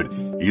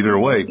 500. Either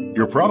way,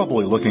 you're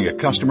probably looking at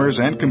customers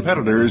and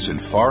competitors in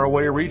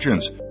faraway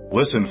regions.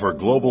 Listen for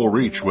Global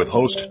Reach with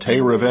host Tay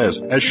Revez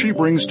as she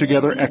brings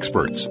together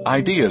experts,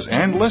 ideas,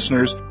 and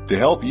listeners to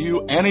help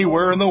you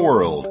anywhere in the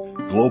world.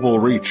 Global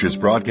Reach is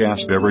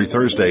broadcast every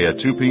Thursday at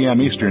 2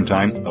 p.m. Eastern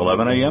Time,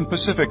 11 a.m.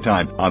 Pacific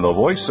Time on the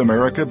Voice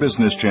America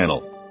Business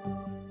Channel.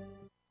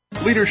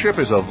 Leadership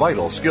is a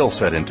vital skill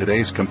set in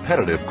today's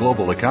competitive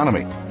global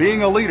economy.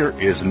 Being a leader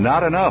is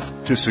not enough.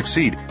 To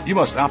succeed, you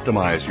must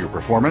optimize your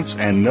performance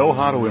and know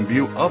how to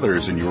imbue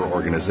others in your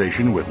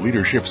organization with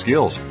leadership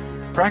skills.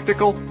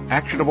 Practical,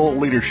 actionable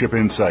leadership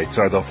insights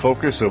are the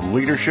focus of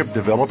Leadership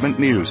Development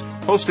News,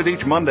 hosted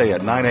each Monday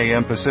at 9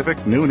 a.m.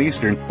 Pacific, noon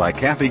Eastern, by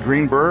Kathy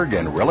Greenberg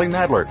and Relly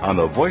Nadler on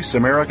the Voice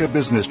America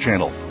Business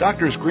Channel.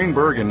 Doctors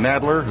Greenberg and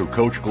Nadler, who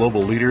coach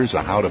global leaders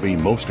on how to be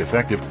most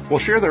effective, will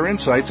share their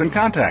insights and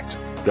contacts.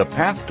 The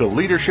path to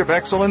leadership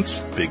excellence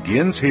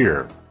begins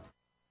here.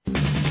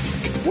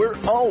 We're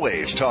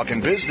always talking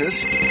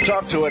business.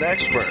 Talk to an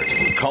expert.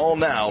 Call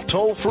now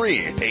toll free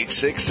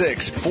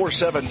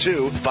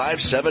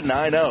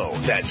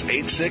 866-472-5790. That's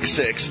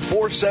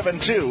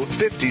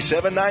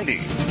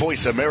 866-472-5790.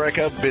 Voice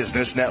America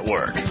Business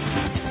Network.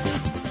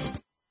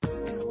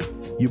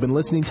 You've been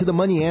listening to the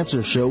Money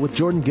Answer Show with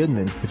Jordan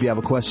Goodman. If you have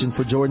a question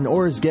for Jordan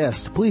or his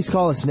guest, please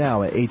call us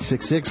now at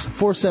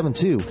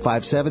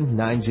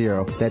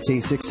 866-472-5790. That's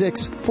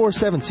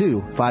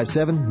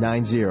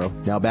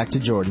 866-472-5790. Now back to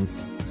Jordan.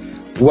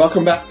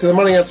 Welcome back to the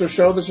Money Answer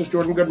Show. This is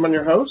Jordan Goodman,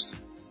 your host.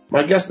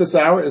 My guest this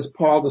hour is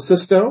Paul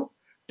DeSisto,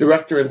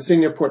 Director and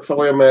Senior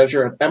Portfolio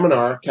Manager at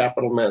M&R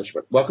Capital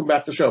Management. Welcome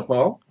back to the show,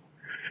 Paul.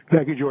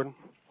 Thank you, Jordan.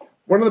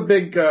 One of the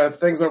big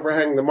things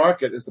overhanging the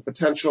market is the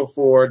potential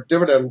for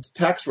dividend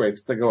tax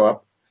rates to go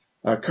up.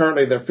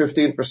 Currently, they're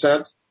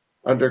 15%.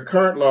 Under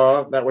current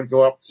law, that would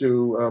go up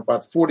to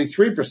about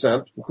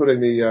 43%, including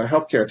the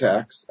healthcare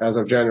tax as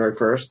of January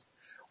 1st.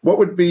 What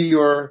would be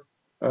your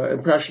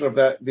impression of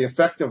that, the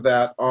effect of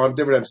that on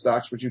dividend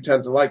stocks, which you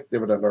tend to like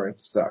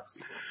dividend-oriented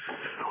stocks?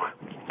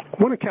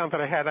 One account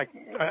that I had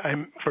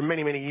for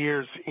many, many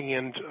years,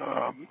 and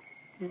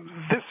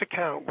this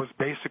account was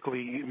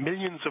basically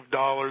millions of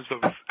dollars of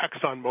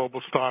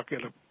ExxonMobil stock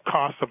at a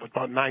cost of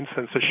about 9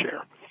 cents a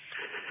share.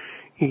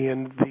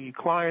 And the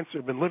clients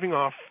have been living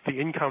off the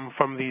income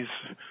from these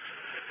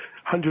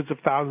hundreds of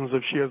thousands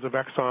of shares of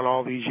Exxon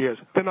all these years.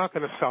 They're not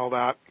going to sell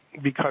that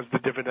because the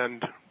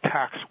dividend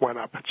tax went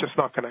up. It's just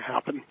not going to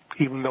happen,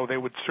 even though they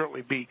would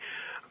certainly be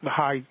the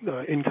high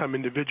income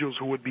individuals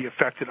who would be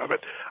affected of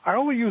it. I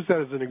only use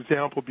that as an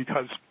example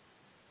because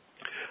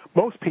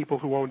most people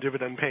who own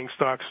dividend-paying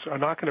stocks are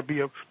not going to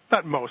be,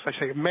 not most, I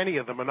say many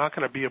of them are not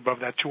going to be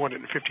above that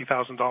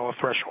 $250,000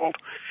 threshold.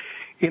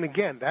 And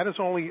again, that is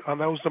only on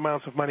those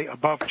amounts of money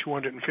above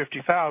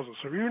 $250,000.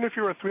 So even if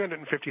you're a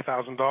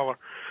 $350,000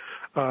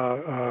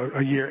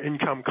 a year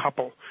income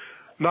couple,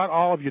 not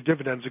all of your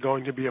dividends are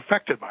going to be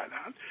affected by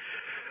that.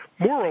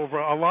 Moreover,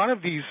 a lot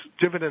of these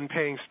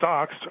dividend-paying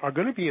stocks are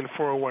going to be in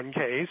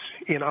 401ks,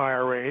 in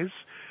IRAs,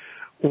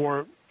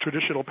 or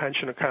traditional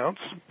pension accounts,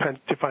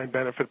 defined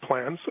benefit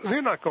plans.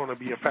 They're not going to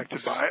be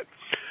affected by it.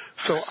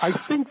 So I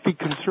think the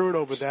concern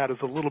over that is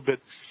a little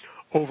bit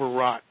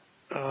overwrought.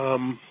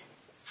 The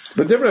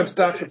dividend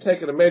stocks have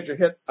taken a major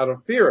hit out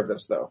of fear of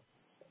this, though.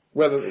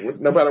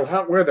 No matter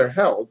where they're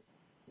held,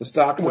 the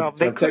stocks have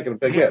taken a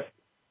big hit.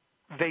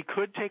 They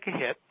could take a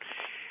hit,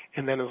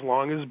 and then as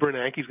long as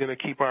Bernanke's going to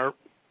keep our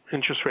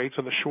interest rates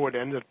on the short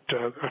end at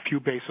a few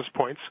basis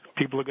points,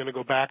 people are going to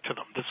go back to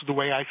them. This is the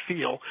way I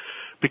feel,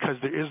 because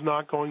there is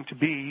not going to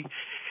be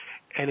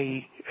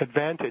any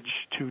advantage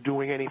to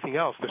doing anything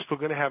else. They're still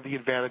going to have the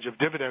advantage of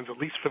dividends, at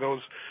least for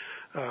those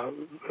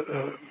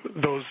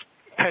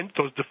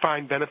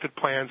defined benefit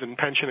plans and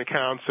pension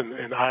accounts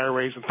and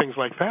IRAs and things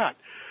like that.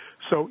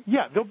 So,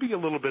 yeah, there'll be a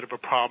little bit of a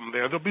problem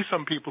there. There'll be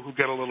some people who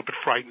get a little bit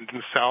frightened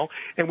and sell,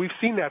 and we've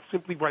seen that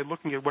simply by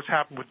looking at what's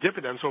happened with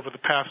dividends over the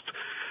past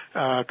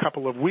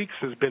couple of weeks.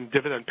 There's been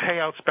dividend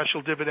payouts,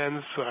 special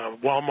dividends.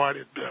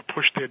 Walmart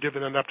pushed their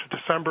dividend up to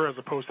December as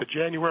opposed to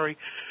January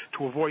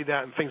to avoid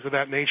that and things of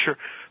that nature.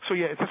 So,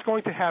 yeah, it's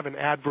going to have an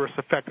adverse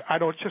effect. I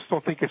just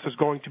don't think this is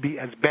going to be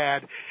as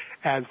bad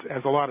as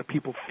a lot of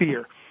people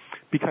fear,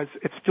 because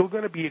it's still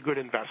going to be a good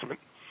investment.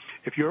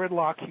 If you're at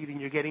Lockheed and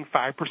you're getting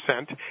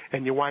 5%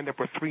 and you wind up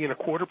with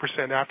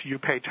 3.25% after you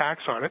pay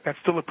tax on it, that's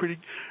still a pretty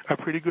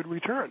good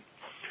return.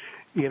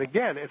 And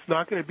again, it's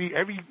not going to be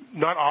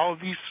not all of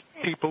these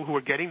people who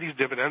are getting these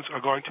dividends are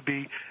going to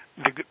be,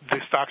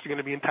 the stocks are going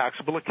to be in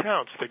taxable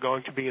accounts. They're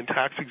going to be in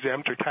tax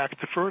exempt or tax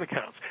deferred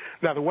accounts.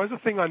 Now, there was a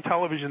thing on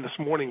television this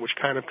morning which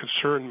kind of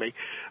concerned me.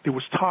 There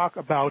was talk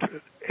about,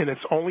 and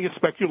it's only a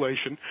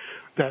speculation,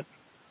 that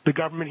the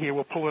government here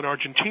will pull in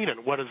Argentina.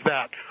 And what is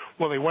that?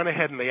 Well, they went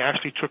ahead and they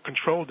actually took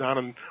control down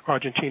in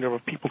Argentina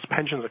of people's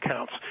pensions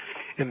accounts.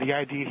 And the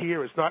idea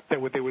here is not that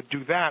they would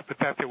do that, but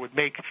that they would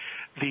make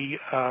the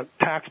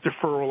tax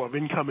deferral of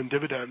income and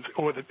dividends,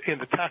 or the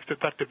tax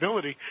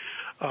deductibility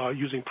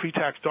using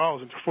pre-tax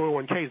dollars into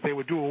 401ks. They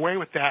would do away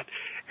with that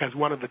as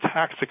one of the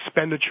tax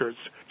expenditures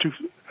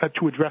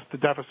to address the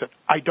deficit.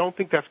 I don't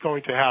think that's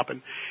going to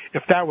happen.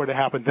 If that were to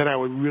happen, then I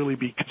would really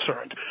be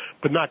concerned,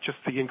 but not just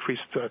the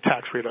increased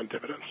tax rate on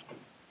dividends.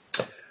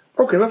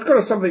 Okay, let's go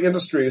to some of the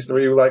industries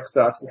where you like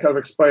stocks and kind of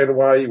explain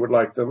why you would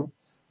like them.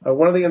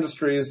 One of the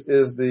industries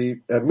is the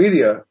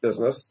media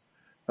business.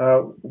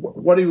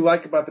 What do you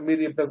like about the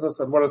media business,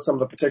 and what are some of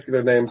the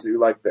particular names that you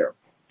like there?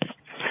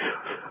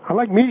 I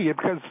like media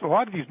because a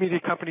lot of these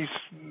media companies,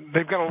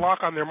 they've got a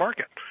lock on their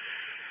market.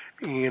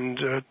 And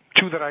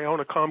two that I own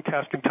are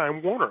Comcast and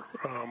Time Warner.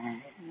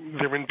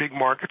 They're in big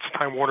markets.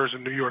 Time Warner's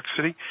in New York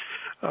City.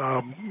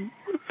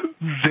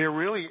 They're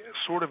really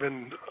sort of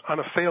in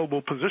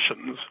unassailable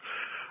positions.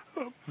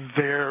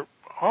 They're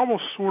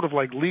almost sort of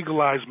like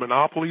legalized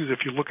monopolies,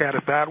 if you look at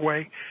it that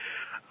way.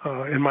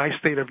 In my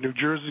state of New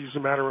Jersey, as a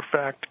matter of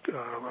fact,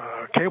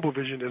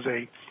 Cablevision is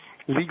a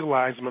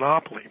legalized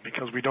monopoly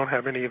because we don't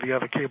have any of the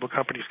other cable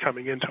companies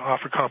coming in to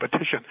offer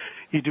competition.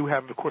 You do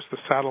have, of course, the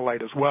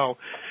satellite as well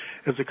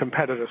as a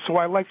competitor. So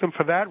I like them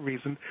for that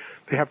reason.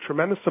 They have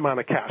tremendous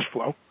amount of cash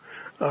flow.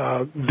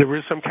 There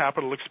is some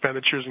capital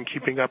expenditures in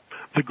keeping up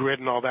the grid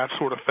and all that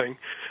sort of thing.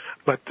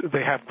 But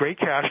they have great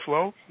cash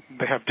flow.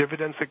 They have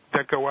dividends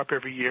that go up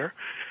every year.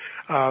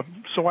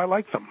 So I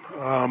like them.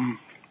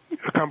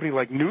 A company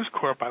like News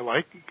Corp I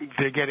like.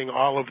 They're getting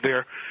all of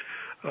their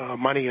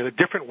money in a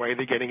different way.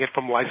 They're getting it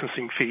from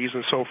licensing fees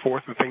and so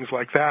forth and things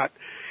like that.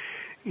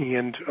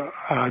 And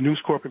News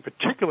Corp in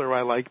particular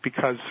I like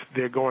because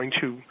they're going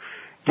to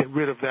get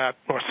rid of that,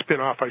 or spin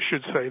off, I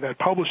should say, that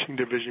publishing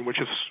division, which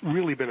has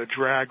really been a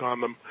drag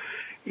on them.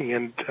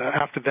 And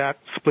after that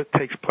split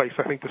takes place,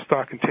 I think the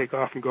stock can take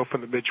off and go from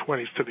the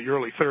mid-20s to the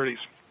early 30s.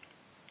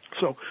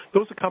 So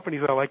those are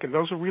companies I like, and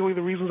those are really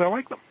the reasons I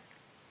like them.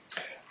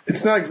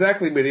 It's not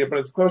exactly media, but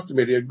it's close to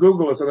media.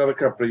 Google is another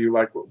company you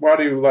like. Why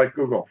do you like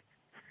Google?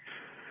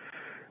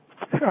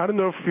 I don't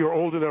know if you're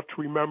old enough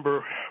to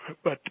remember,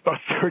 but about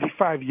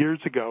 35 years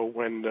ago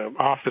when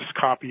office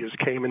copiers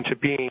came into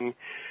being,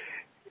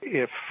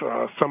 if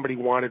somebody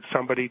wanted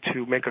somebody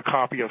to make a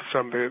copy of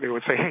something, they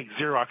would say, hey,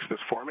 Xerox this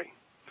for me.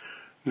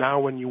 Now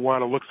when you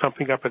want to look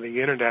something up on the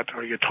Internet,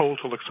 or you're told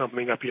to look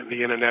something up on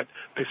the Internet,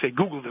 they say,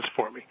 Google this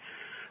for me.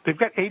 They've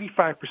got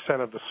 85%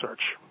 of the search,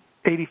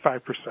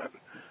 85%.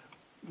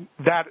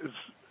 That is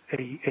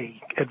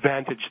a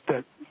advantage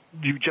that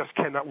you just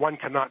one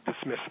cannot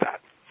dismiss that.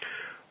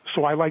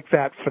 So I like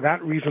that for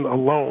that reason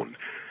alone.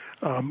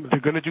 They're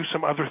going to do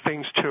some other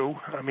things too.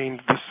 I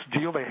mean, this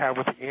deal they have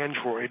with the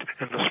Android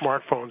and the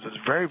smartphones is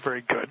very,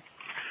 very good.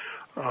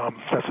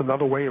 That's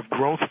another way of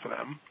growth for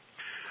them.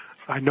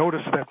 I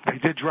noticed that they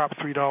did drop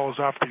 $3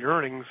 off the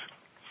earnings.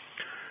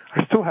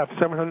 I still have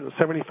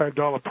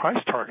 $775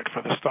 price target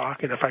for the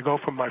stock, and if I go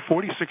from my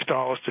 $46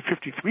 to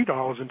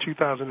 $53 in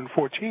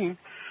 2014,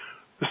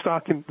 the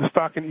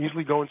stock can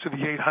easily go into the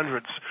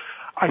 800s.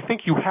 I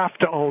think you have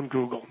to own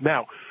Google.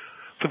 Now,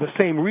 for the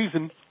same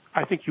reason,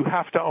 I think you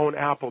have to own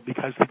Apple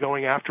because they're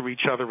going after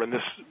each other in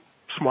this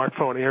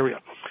smartphone area.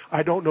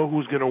 I don't know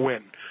who's going to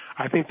win.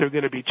 I think there are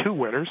going to be two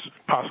winners,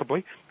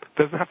 possibly.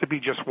 Doesn't have to be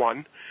just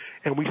one.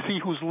 And we see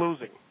who's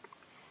losing.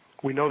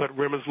 We know that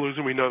RIM is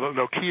losing. We know that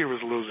Nokia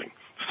is losing.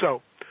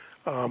 So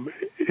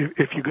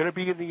if you're going to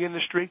be in the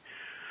industry,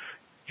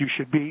 you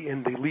should be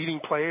in the leading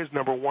players,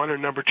 number one or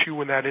number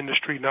two in that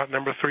industry, not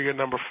number three or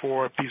number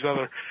four of these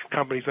other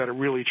companies that are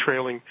really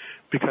trailing,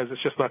 because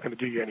it's just not going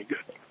to do you any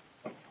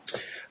good.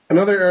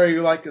 Another area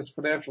you like is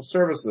financial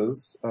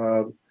services,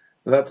 and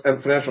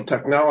financial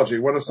technology.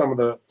 What are some of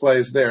the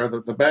plays there?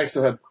 The banks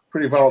have had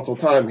pretty volatile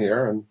time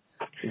here, and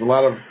there's a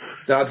lot of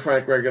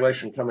Dodd-Frank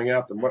regulation coming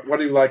at them. What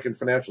do you like in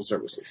financial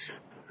services?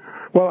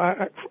 Well,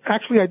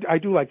 I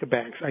do like the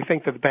banks. I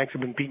think that the banks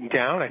have been beaten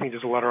down. I think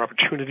there's a lot of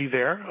opportunity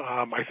there.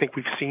 I think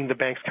we've seen the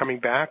banks coming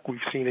back.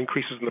 We've seen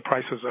increases in the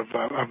prices of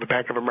the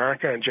Bank of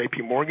America and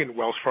J.P. Morgan and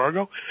Wells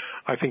Fargo.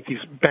 I think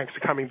these banks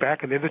are coming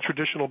back, and they're the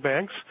traditional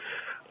banks.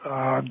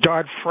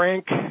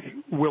 Dodd-Frank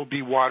will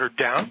be watered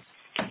down.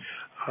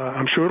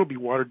 I'm sure it'll be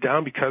watered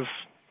down because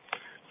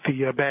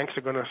the banks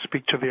are going to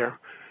speak to their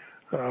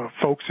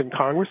folks in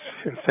Congress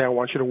and say, I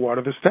want you to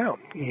water this down.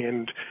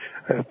 And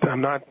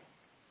I'm not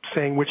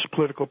saying which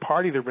political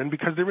party they're in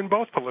because they're in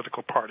both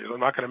political parties. I'm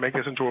not going to make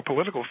this into a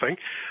political thing.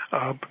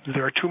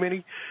 There are too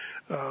many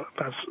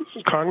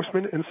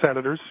congressmen and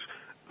senators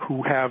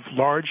who have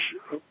large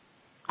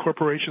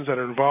corporations that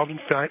are involved in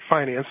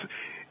finance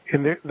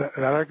that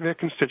are their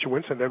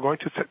constituents, and they're going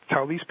to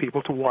tell these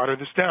people to water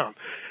this down.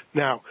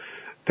 Now,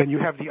 then you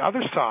have the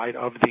other side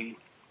of the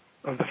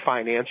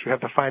finance. You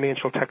have the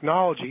financial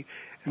technology,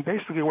 and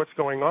basically what's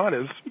going on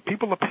is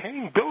people are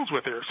paying bills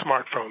with their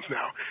smartphones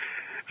now.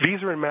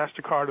 Visa and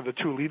MasterCard are the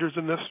two leaders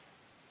in this.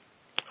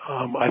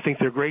 I think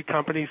they're great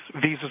companies.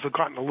 Visa's have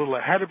gotten a little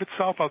ahead of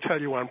itself, I'll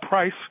tell you, on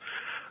price.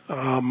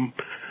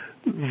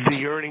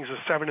 The earnings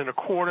are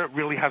 $7.25. It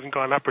really hasn't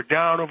gone up or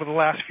down over the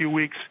last few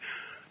weeks.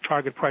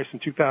 target price in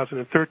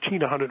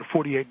 2013,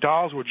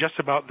 $148. We're just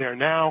about there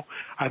now.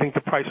 I think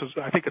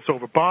it's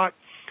overbought.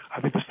 I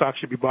think the stock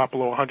should be bought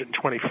below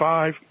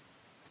 125.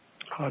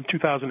 In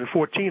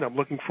 2014, I'm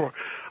looking for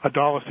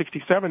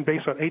 $1.67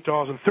 based on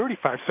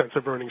 $8.35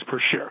 of earnings per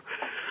share.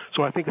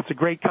 So I think it's a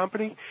great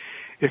company.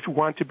 If you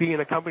want to be in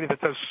a company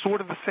that does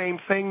sort of the same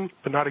thing,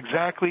 but not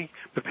exactly,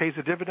 but pays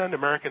a dividend,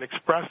 American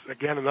Express,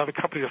 again, another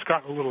company that's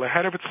gotten a little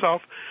ahead of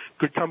itself,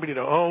 good company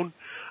to own,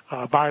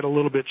 buy it a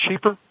little bit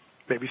cheaper,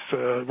 maybe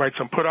write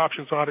some put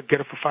options on it,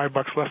 get it for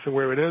 $5 less than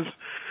where it is.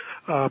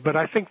 But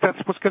I think that's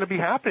what's going to be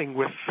happening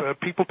with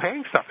people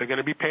paying stuff. They're going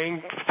to be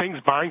paying things,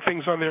 buying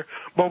things on their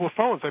mobile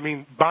phones. I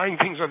mean, buying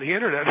things on the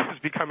Internet is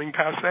becoming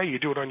passé. You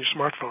do it on your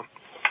smartphone.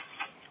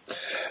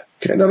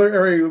 Okay, another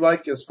area you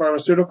like is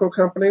pharmaceutical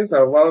companies.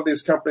 Now, a lot of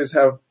these companies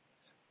have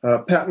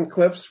patent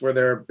cliffs where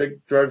their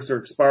big drugs are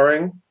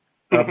expiring,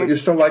 but you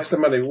still like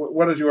some money.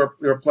 What is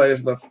your plays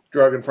in the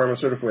drug and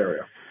pharmaceutical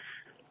area?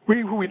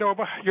 We know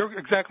about, you're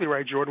exactly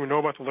right, Jordan. We know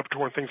about the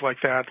Lipitor and things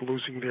like that,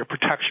 losing their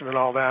protection and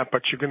all that,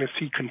 but you're going to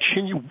see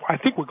I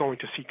think we're going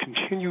to see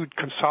continued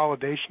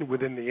consolidation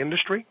within the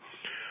industry.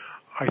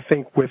 I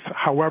think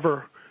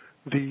however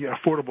the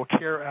Affordable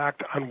Care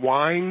Act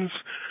unwinds,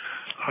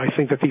 I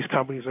think that these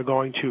companies are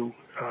going to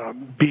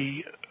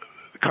be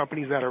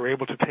companies that are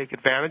able to take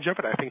advantage of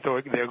it. I think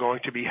they're going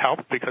to be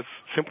helped because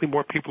simply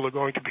more people are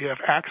going to have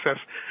access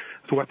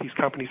to what these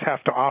companies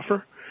have to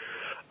offer.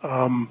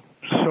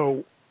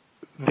 So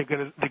they're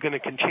going to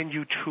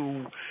continue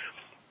to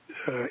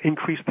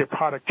increase their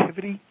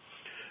productivity.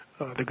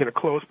 They're going to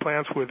close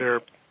plants where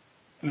they're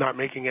not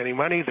making any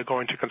money. They're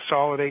going to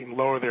consolidate and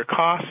lower their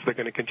costs. They're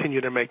going to continue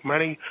to make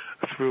money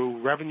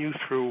through revenue,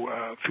 through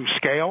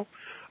scale.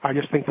 I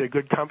just think they're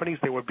good companies.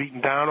 They were beaten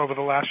down over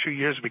the last few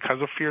years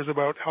because of fears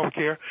about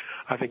healthcare.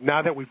 I think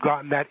now that we've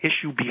gotten that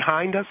issue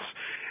behind us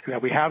and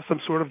that we have some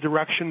sort of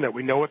direction, that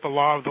we know what the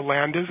law of the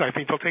land is, I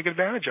think they'll take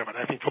advantage of it.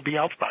 I think they'll be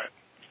helped by it.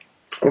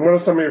 And what are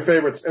some of your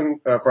favorites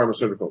in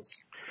pharmaceuticals?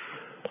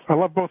 I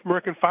love both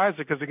Merck and Pfizer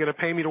because they're going to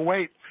pay me to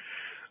wait.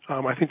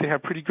 I think they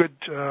have pretty good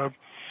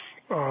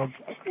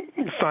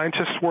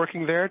scientists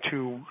working there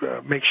to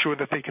make sure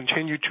that they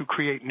continue to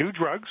create new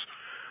drugs.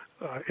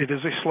 It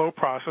is a slow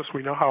process.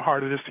 We know how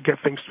hard it is to get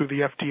things through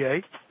the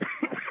FDA,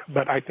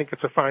 but I think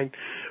it's a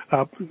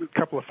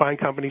couple of fine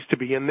companies to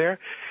be in there.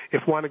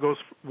 If one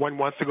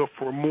wants to go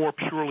for a more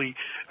purely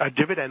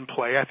dividend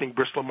play, I think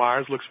Bristol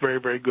Myers looks very,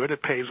 very good.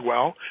 It pays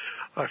well.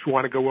 If you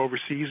want to go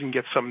overseas and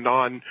get some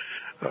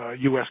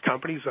non-U.S.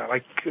 companies, I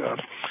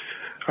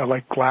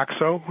like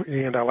Glaxo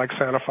and I like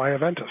Sanofi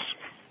Aventis.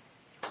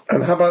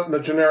 And how about in the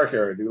generic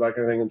area? Do you like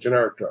anything in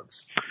generic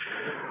drugs?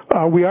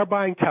 We are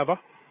buying Teva.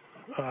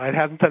 It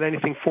hasn't done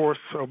anything for us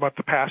about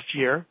the past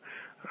year.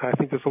 I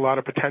think there's a lot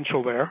of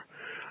potential there.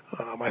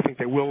 I think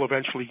they will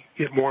eventually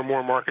get more and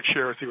more market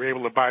share as they're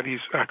able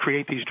to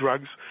create these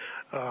drugs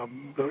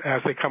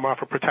as they come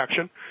off of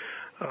protection.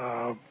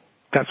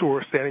 That's where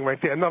we're standing right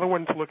there. Another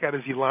one to look at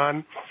is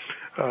Elan,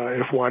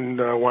 if one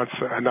wants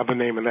another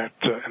name in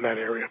that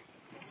area.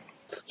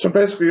 So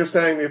basically you're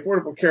saying the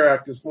Affordable Care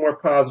Act is more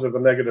positive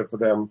than negative for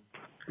them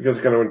because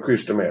it's going to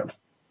increase demand.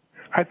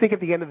 I think at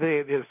the end of the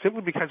day, it's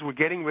simply because we're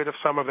getting rid of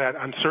some of that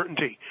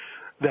uncertainty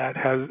that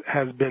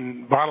has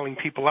been bottling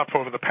people up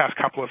over the past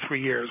couple of 3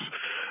 years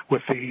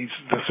with the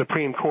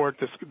Supreme Court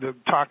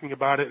talking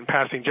about it and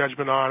passing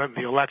judgment on it,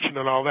 the election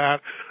and all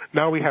that.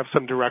 Now we have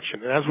some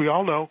direction. And as we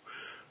all know,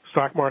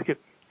 stock market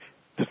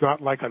does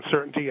not like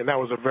uncertainty, and that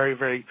was a very,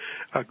 very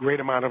great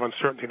amount of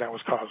uncertainty that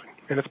was causing.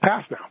 And it's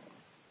passed now.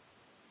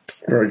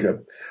 Very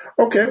good.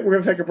 Okay, we're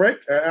going to take a break.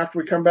 After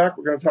we come back,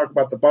 we're going to talk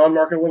about the bond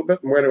market a little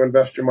bit and where to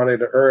invest your money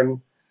to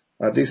earn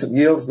decent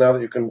yields now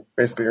that you can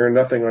basically earn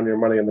nothing on your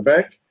money in the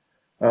bank.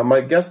 My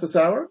guest this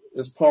hour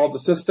is Paul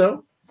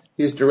DeSisto.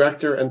 He's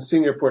Director and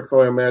Senior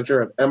Portfolio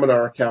Manager at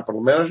M&R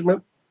Capital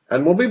Management,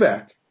 and we'll be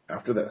back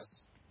after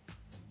this.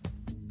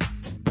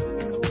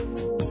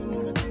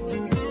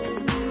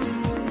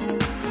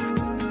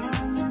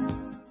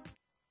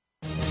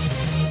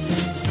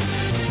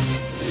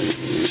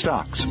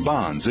 Stocks,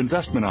 bonds,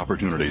 investment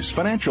opportunities,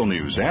 financial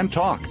news, and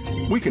talk.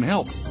 We can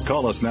help.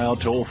 Call us now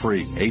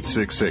toll-free,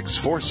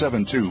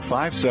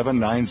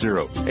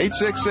 866-472-5790.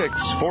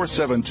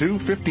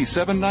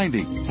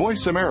 866-472-5790.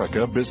 Voice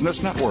America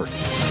Business Network.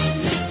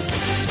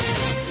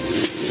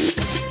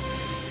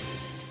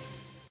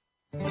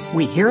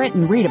 We hear it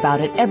and read about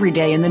it every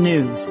day in the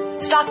news.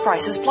 Stock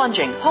prices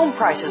plunging, home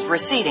prices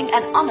receding,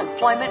 and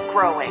unemployment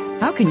growing.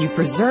 How can you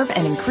preserve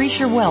and increase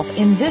your wealth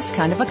in this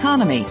kind of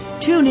economy?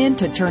 Tune in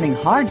to Turning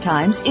Hard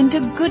Times into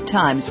Good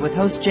Times with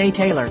host Jay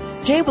Taylor.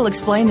 Jay will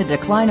explain the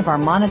decline of our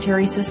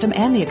monetary system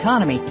and the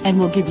economy, and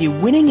will give you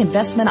winning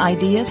investment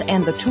ideas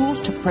and the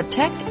tools to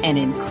protect and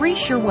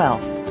increase your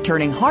wealth.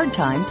 Turning Hard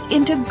Times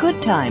into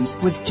Good Times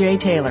with Jay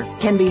Taylor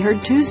can be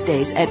heard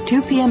Tuesdays at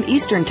 2 p.m.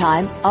 Eastern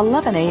Time,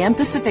 11 a.m.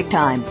 Pacific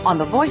Time on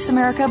the Voice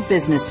America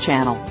Business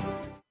Channel.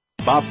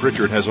 Bob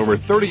Pritchard has over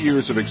 30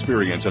 years of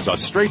experience as a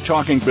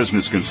straight-talking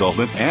business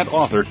consultant and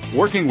author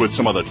working with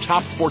some of the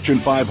top Fortune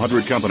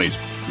 500 companies.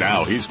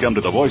 Now he's come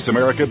to the Voice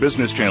America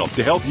Business Channel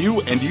to help you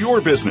and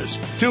your business.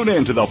 Tune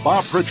in to the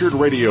Bob Pritchard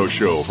Radio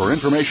Show for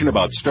information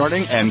about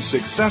starting and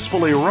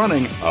successfully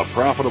running a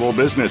profitable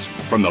business.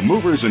 From the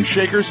movers and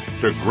shakers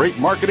to great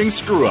marketing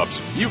screw-ups,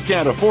 you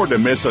can't afford to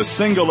miss a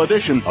single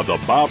edition of the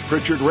Bob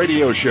Pritchard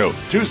Radio Show.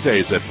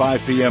 Tuesdays at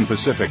 5 p.m.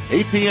 Pacific,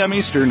 8 p.m.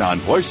 Eastern on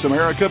Voice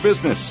America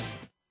Business.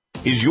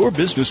 Is your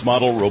business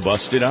model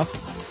robust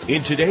enough?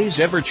 In today's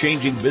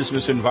ever-changing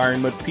business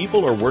environment,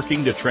 people are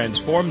working to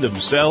transform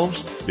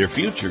themselves, their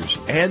futures,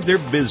 and their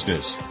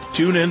business.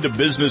 Tune in to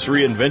Business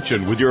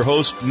Reinvention with your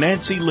host,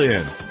 Nancy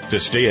Lynn. To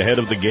stay ahead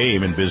of the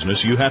game in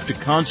business, you have to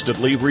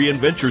constantly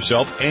reinvent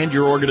yourself and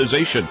your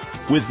organization.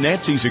 With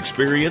Nancy's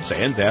experience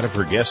and that of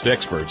her guest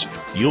experts,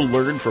 you'll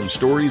learn from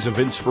stories of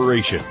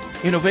inspiration,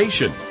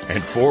 innovation,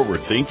 and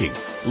forward thinking.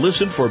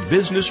 Listen for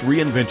Business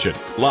Reinvention,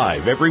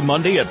 live every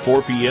Monday at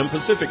 4 p.m.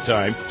 Pacific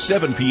Time,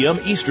 7 p.m.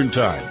 Eastern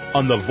Time,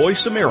 on the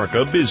Voice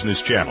America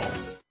Business Channel.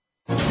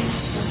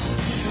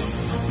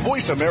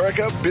 Voice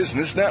America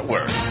Business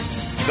Network,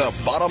 the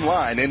bottom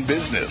line in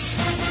business.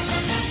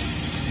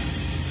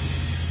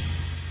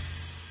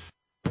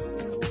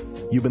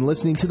 You've been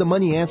listening to the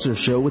Money Answer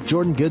Show with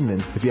Jordan Goodman.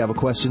 If you have a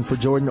question for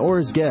Jordan or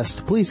his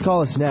guest, please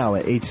call us now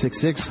at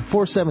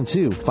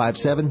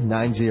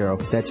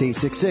 866-472-5790. That's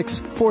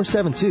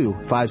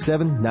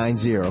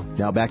 866-472-5790.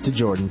 Now back to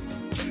Jordan.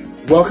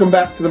 Welcome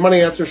back to the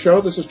Money Answer Show.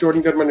 This is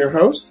Jordan Goodman, your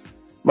host.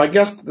 My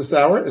guest this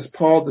hour is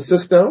Paul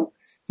DeSisto.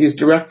 He's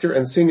Director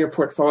and Senior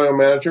Portfolio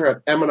Manager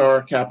at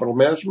M&R Capital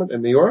Management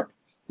in New York.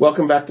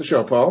 Welcome back to the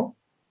show, Paul.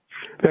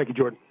 Thank you,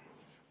 Jordan.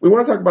 We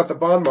want to talk about the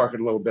bond market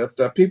a little bit.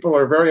 People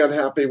are very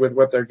unhappy with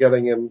what they're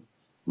getting in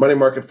money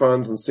market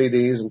funds and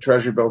CDs and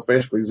treasury bills,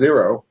 basically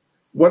zero.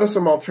 What are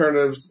some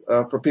alternatives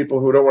for people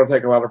who don't want to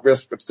take a lot of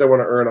risk but still want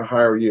to earn a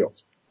higher yield?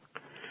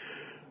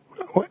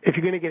 Well, if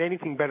you're going to get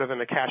anything better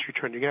than a cash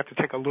return, you're going to have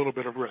to take a little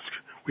bit of risk.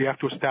 We have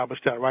to establish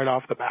that right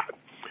off the bat.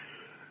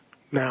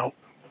 Now,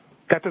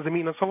 that doesn't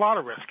mean it's a lot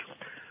of risk.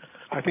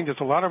 I think there's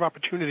a lot of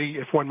opportunity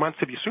if one wants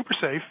to be super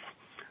safe.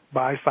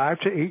 Buy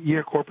 5 to 8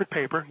 year corporate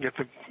paper, get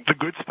the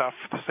good stuff,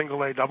 the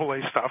single A, double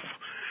A stuff.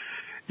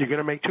 You're going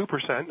to make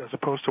 2% as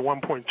opposed to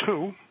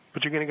 1.2,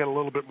 but you're going to get a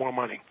little bit more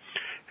money.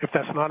 If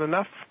that's not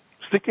enough,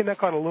 stick your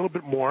neck out a little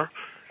bit more.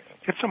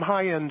 Get some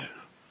high-end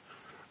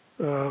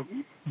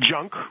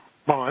junk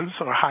bonds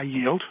or high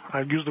yield. I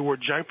use the word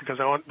junk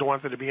because I don't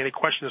want there to be any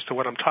question as to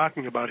what I'm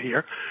talking about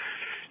here.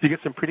 You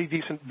get some pretty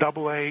decent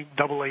double A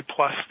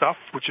plus stuff,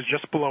 which is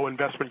just below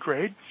investment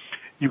grade.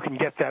 You can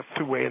get that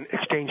through an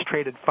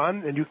exchange-traded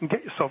fund, and you can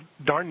get yourself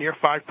darn near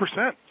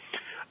 5%.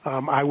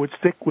 I would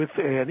stick with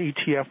an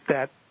ETF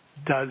that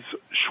does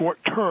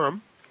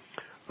short-term,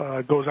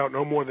 goes out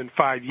no more than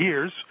 5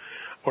 years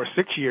or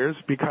 6 years,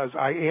 because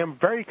I am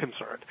very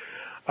concerned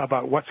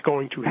about what's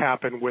going to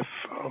happen with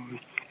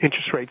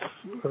interest rates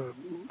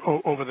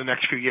over the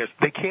next few years.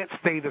 They can't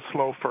stay this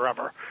low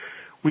forever.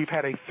 We've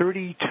had a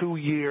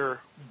 32-year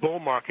bull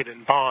market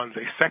in bonds,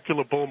 a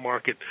secular bull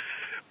market,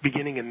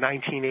 beginning in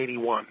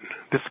 1981.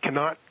 This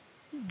cannot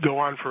go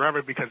on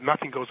forever because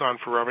nothing goes on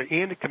forever,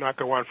 and it cannot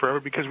go on forever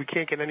because we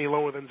can't get any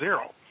lower than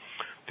zero.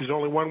 There's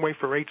only one way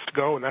for rates to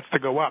go, and that's to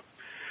go up.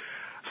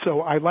 So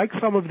I like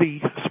some of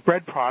the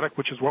spread product,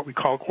 which is what we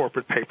call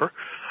corporate paper.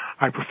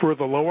 I prefer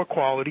the lower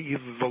quality,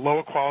 either the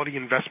lower quality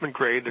investment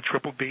grade, the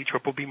triple B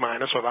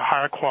minus, or the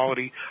higher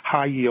quality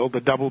high yield,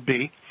 the double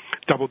B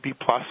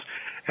plus.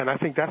 And I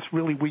think that's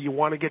really where you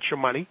want to get your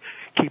money.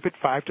 Keep it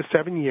 5 to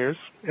 7 years.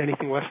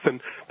 Anything less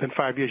than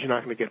 5 years, you're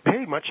not going to get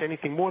paid much.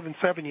 Anything more than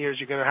 7 years,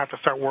 you're going to have to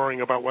start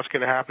worrying about what's going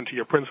to happen to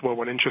your principal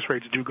when interest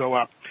rates do go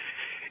up.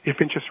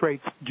 If interest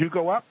rates do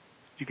go up,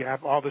 you can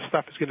have all this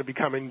stuff is going to be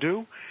coming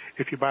due.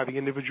 If you buy the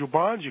individual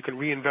bonds, you can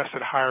reinvest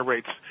at higher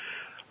rates.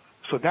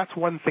 So that's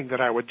one thing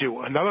that I would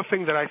do. Another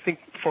thing that I think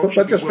folks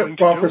should be willing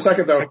to do. For a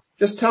second, though,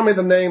 just tell me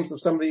the names of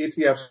some of the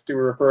ETFs you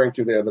were referring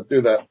to there that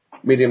do that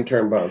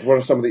medium-term bonds. What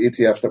are some of the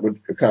ETFs that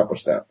would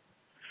accomplish that?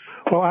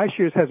 Well,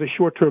 iShares has a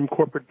short-term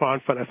corporate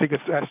bond fund. I think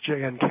it's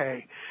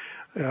SJNK,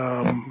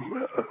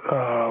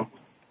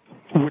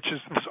 which is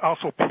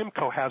also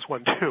PIMCO has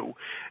one too.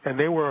 And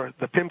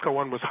the PIMCO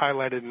one was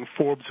highlighted in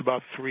Forbes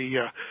about 3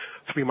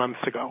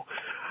 months ago.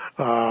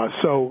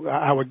 So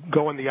I would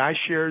go on the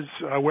iShares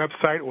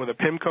website or the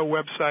PIMCO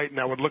website, and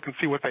I would look and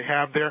see what they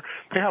have there.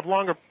 They have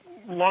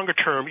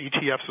longer-term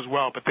ETFs as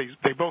well, but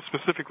they both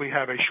specifically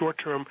have a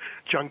short-term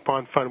junk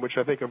bond fund, which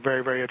I think are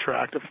very, very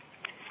attractive.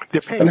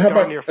 They're paying and how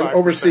about near 5%.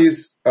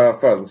 Overseas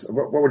funds?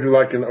 What would you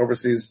like in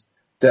overseas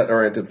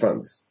debt-oriented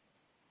funds?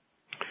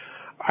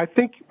 I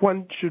think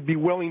one should be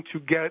willing to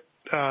get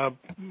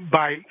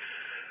by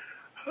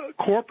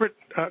corporate,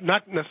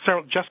 not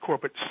necessarily just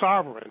corporate,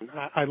 sovereign.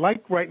 I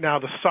like right now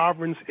the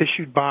sovereigns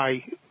issued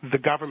by the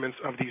governments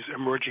of these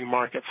emerging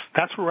markets.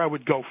 That's where I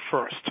would go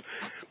first,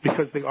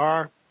 because they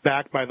are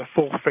backed by the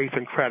full faith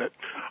and credit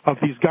of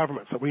these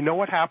governments. So we know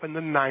what happened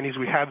in the 90s.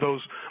 We had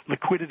those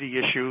liquidity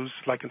issues,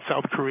 like in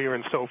South Korea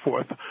and so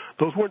forth.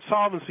 Those weren't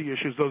solvency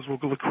issues. Those were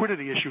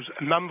liquidity issues.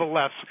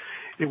 Nonetheless,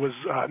 it was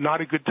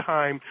not a good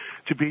time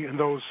to be in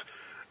those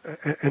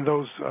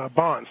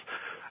bonds.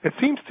 It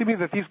seems to me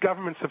that these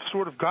governments have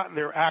sort of gotten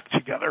their act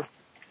together,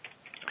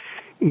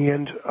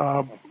 and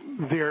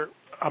their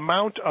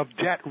amount of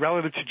debt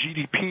relative to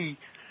GDP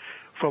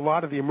for a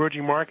lot of the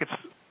emerging markets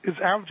is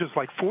averages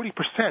like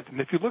 40%. And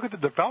if you look at the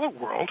developed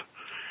world,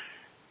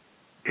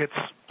 it's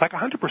like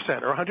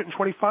 100% or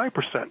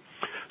 125%.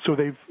 So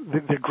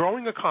they're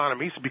growing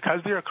economies.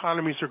 Because their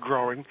economies are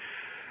growing,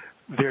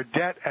 their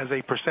debt as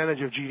a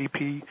percentage of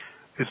GDP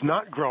is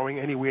not growing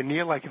anywhere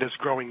near like it is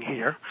growing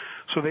here.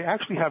 So they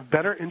actually have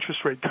better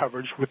interest rate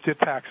coverage with their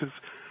taxes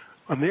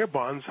on their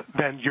bonds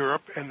than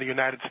Europe and the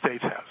United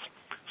States has.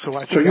 So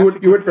I think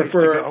you would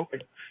prefer.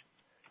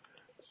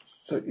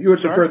 So you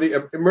would prefer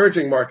the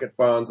emerging market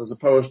bonds as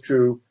opposed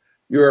to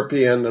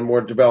European and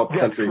more developed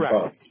country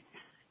bonds?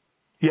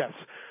 Yes.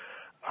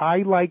 I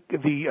like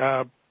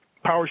the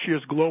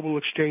PowerShares Global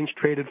Exchange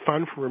Traded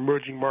Fund for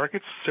Emerging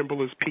Markets,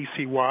 symbol is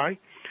PCY.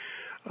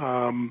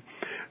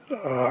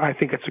 I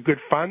think it's a good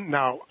fund.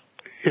 Now,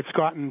 it's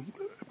gotten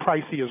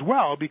pricey as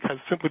well because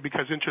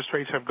interest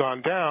rates have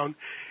gone down,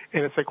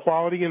 and it's a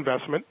quality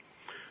investment.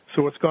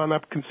 So it's gone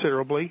up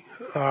considerably.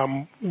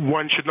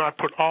 One should not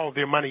put all of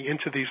their money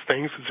into these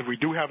things, because if we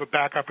do have a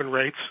backup in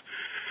rates,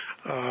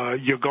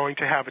 you're going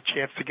to have a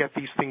chance to get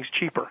these things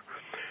cheaper.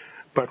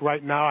 But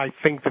right now, I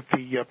think that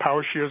the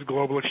PowerShares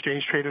Global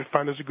Exchange Traded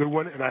Fund is a good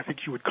one, and I think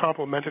you would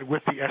complement it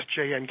with the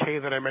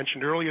SJNK that I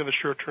mentioned earlier, the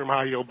short-term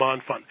high-yield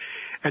bond fund.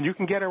 And you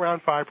can get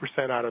around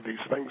 5% out of these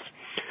things.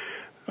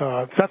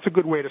 That's a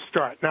good way to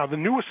start. Now, the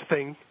newest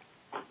thing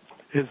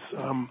is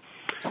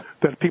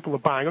that people are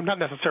buying, not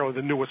necessarily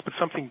the newest, but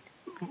something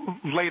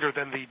later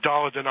than the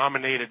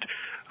dollar-denominated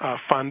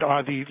fund,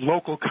 are the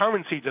local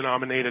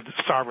currency-denominated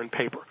sovereign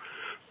paper.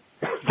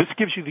 This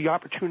gives you the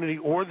opportunity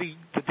or the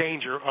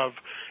danger of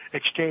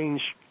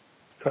exchange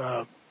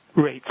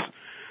rates.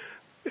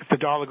 If the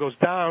dollar goes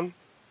down,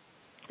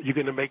 you're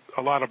going to make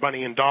a lot of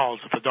money in dollars.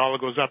 If the dollar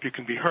goes up, you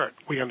can be hurt.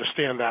 We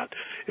understand that.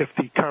 If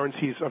the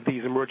currencies of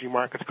these emerging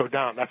markets go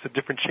down, that's a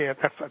different chance.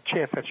 That's a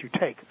chance that you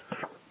take.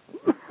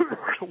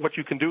 What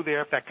you can do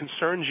there, if that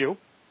concerns you,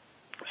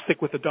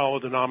 stick with the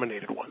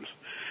dollar-denominated ones.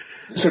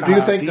 So do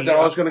you think the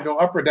dollar is going to go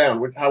up or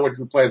down? How would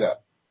you play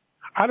that?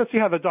 I don't see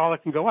how the dollar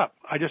can go up.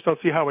 I just don't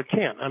see how it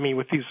can. I mean,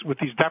 with these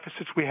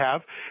deficits we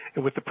have,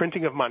 and with the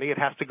printing of money, it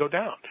has to go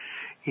down.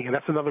 And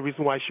that's another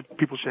reason why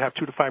people should have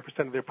 2 to 5%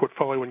 of their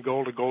portfolio in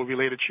gold or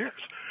gold-related shares.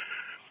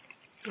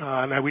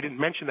 Now, we didn't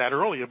mention that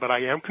earlier, but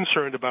I am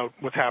concerned about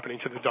what's happening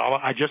to the dollar.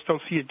 I just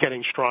don't see it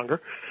getting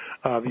stronger.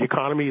 The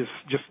economy is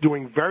just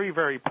doing very,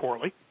 very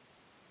poorly.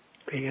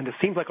 And it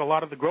seems like a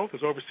lot of the growth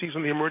is overseas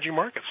in the emerging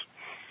markets.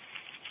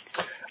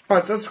 All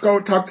right, so let's go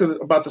talk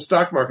about the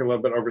stock market a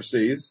little bit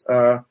overseas.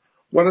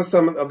 What are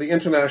some of the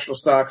international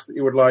stocks that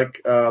you would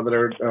like that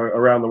are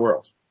around the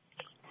world?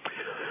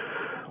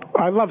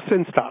 I love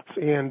sin stocks,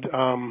 and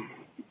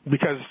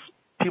because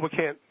people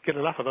can't get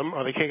enough of them,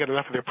 or they can't get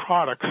enough of their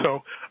products.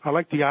 So I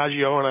like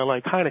Diageo and I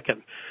like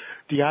Heineken.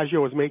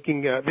 Diageo is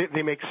making,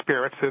 they make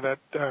spirits. They're that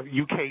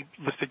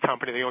UK-listed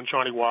company. They own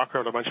Johnny Walker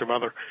and a bunch of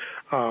other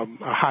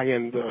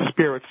high-end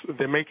spirits.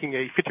 They're making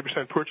a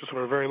 50% purchase of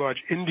a very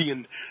large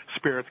Indian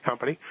spirits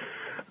company.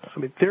 I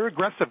mean, they're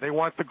aggressive. They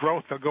want the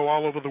growth. They'll go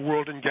all over the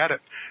world and get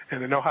it,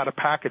 and they know how to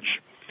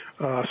package.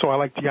 So I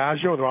like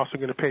Diageo. They're also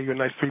going to pay you a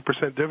nice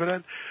 3%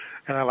 dividend.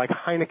 And I like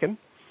Heineken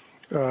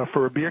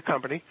for a beer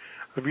company.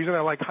 The reason I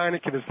like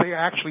Heineken is they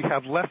actually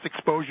have less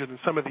exposure than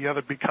some of the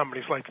other big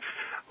companies like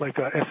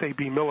SAB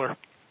Miller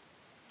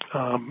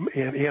and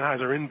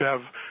Anheuser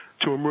InBev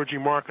to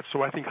emerging markets.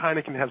 So I think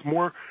Heineken has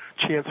more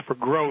chance for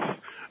growth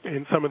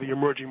in some of the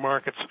emerging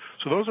markets.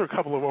 So those are a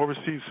couple of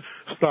overseas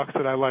stocks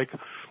that I like.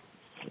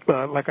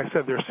 Like I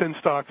said, they're sin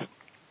stocks.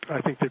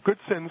 I think they're good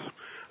sins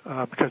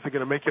because they're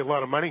going to make you a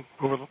lot of money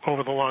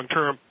over the long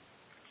term.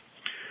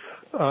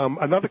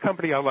 Another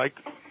company I like,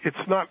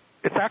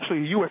 it's actually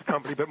a U.S.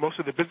 company, but most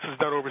of the business is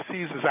done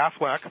overseas, is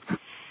Aflac.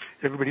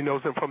 Everybody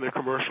knows them from their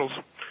commercials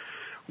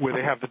where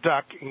they have the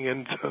duck,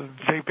 and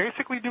they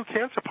basically do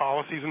cancer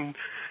policies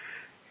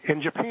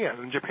in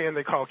Japan. In Japan,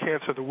 they call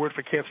cancer, the word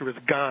for cancer is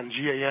GAN,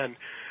 G-A-N.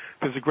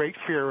 There's a great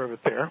fear of it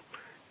there,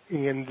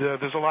 and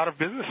there's a lot of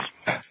business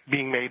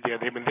being made there.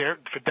 They've been there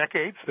for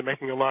decades. They're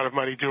making a lot of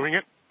money doing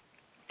it,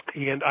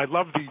 and I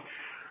love the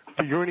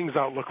earnings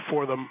outlook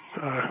for them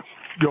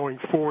going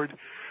forward.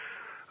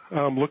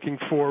 Looking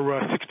for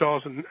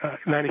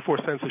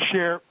 $6.94 a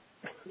share.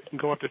 It can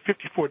go up to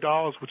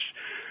 $54, which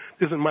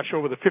isn't much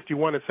over the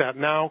 51 it's at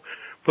now.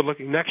 But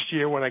looking next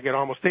year, when I get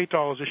almost $8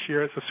 a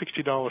share, it's a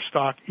 $60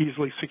 stock,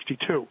 easily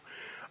 62,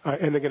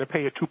 and they're going to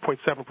pay you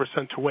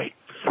 2.7% to wait.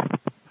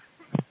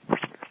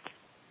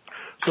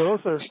 So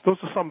those are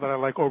some that I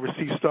like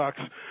overseas stocks.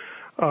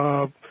 There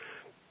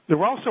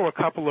are also a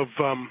couple of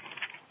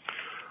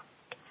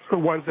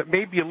ones that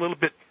may be a little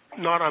bit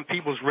not on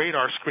people's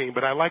radar screen,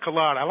 but I like a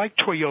lot. I like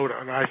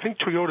Toyota, and I think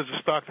Toyota is a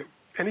stock that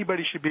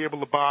anybody should be able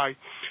to buy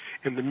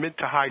in the mid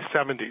to high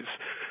 70s.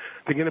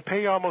 They're going to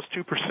pay almost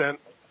 2%,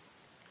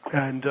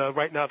 and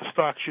right now the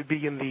stock should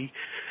be in the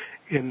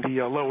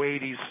low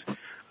 80s.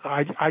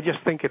 I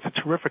just think it's a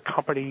terrific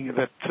company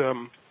that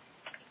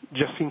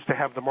just seems to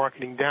have the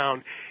marketing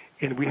down,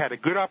 and we had a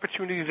good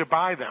opportunity to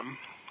buy them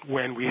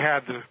when we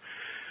had the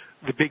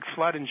big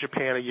flood in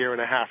Japan a year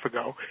and a half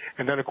ago.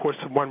 And then, of course,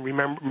 one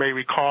may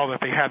recall that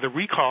they had the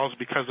recalls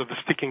because of the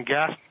sticking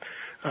gas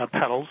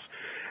pedals.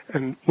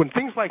 And when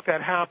things like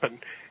that happen,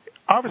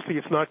 obviously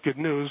it's not good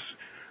news,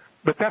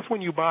 but that's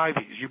when you buy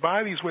these. You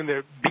buy these when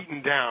they're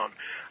beaten down.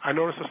 I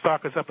noticed the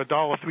stock is up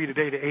 $1.03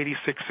 today to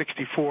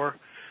 $86.64.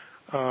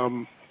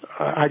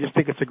 I just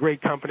think it's a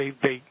great company.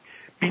 They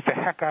beat the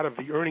heck out of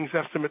the earnings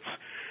estimates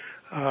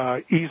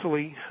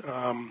easily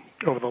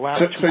over the last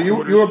 2 quarters. So you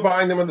were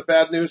buying them when the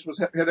bad news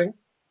was hitting?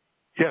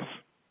 Yes.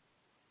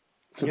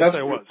 So yes,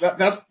 I was.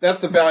 That's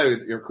the value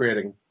that you're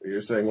creating.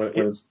 You're saying when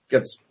it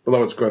gets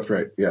below its growth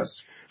rate.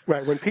 Yes.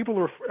 Right. When people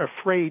are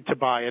afraid to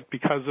buy it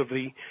because of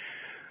the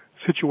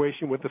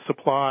situation with the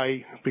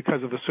supply,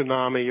 because of the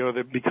tsunami, or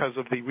because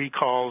of the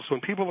recalls, when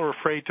people are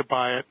afraid to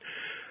buy it,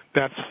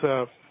 that's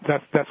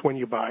when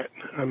you buy it.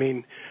 I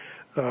mean,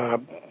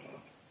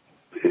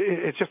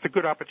 it's just a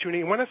good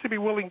opportunity. One has to be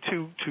willing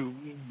to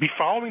be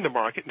following the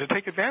market and to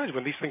take advantage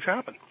when these things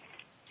happen.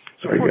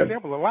 So, for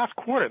example, the last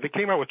quarter, they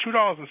came out with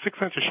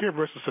 $2.06 a share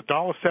versus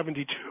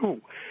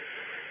 $1.72.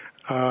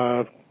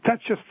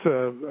 That's just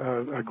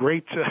a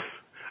great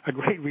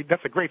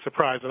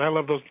surprise, and I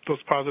love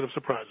those positive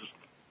surprises.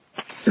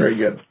 Very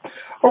good.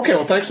 Okay,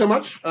 well, thanks so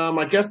much.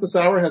 My guest this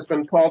hour has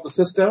been Paul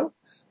DeSisto.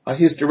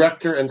 He's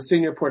Director and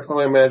Senior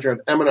Portfolio Manager at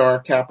M&R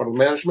Capital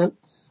Management.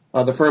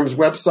 The firm's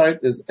website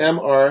is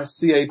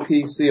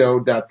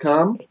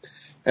mrcapco.com.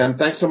 And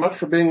thanks so much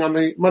for being on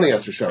the Money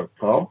Answer Show,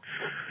 Paul.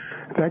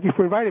 Thank you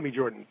for inviting me,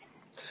 Jordan.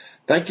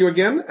 Thank you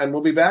again, and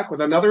we'll be back with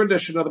another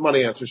edition of the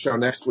Money Answer Show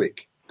next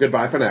week.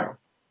 Goodbye for now.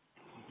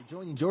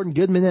 Joining Jordan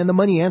Goodman and the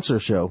Money Answer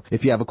Show.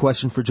 If you have a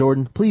question for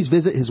Jordan, please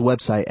visit his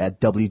website at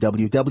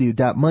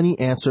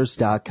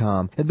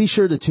www.moneyanswers.com. And be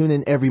sure to tune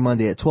in every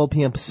Monday at 12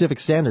 p.m. Pacific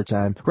Standard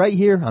Time right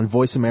here on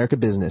Voice America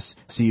Business.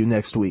 See you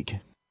next week.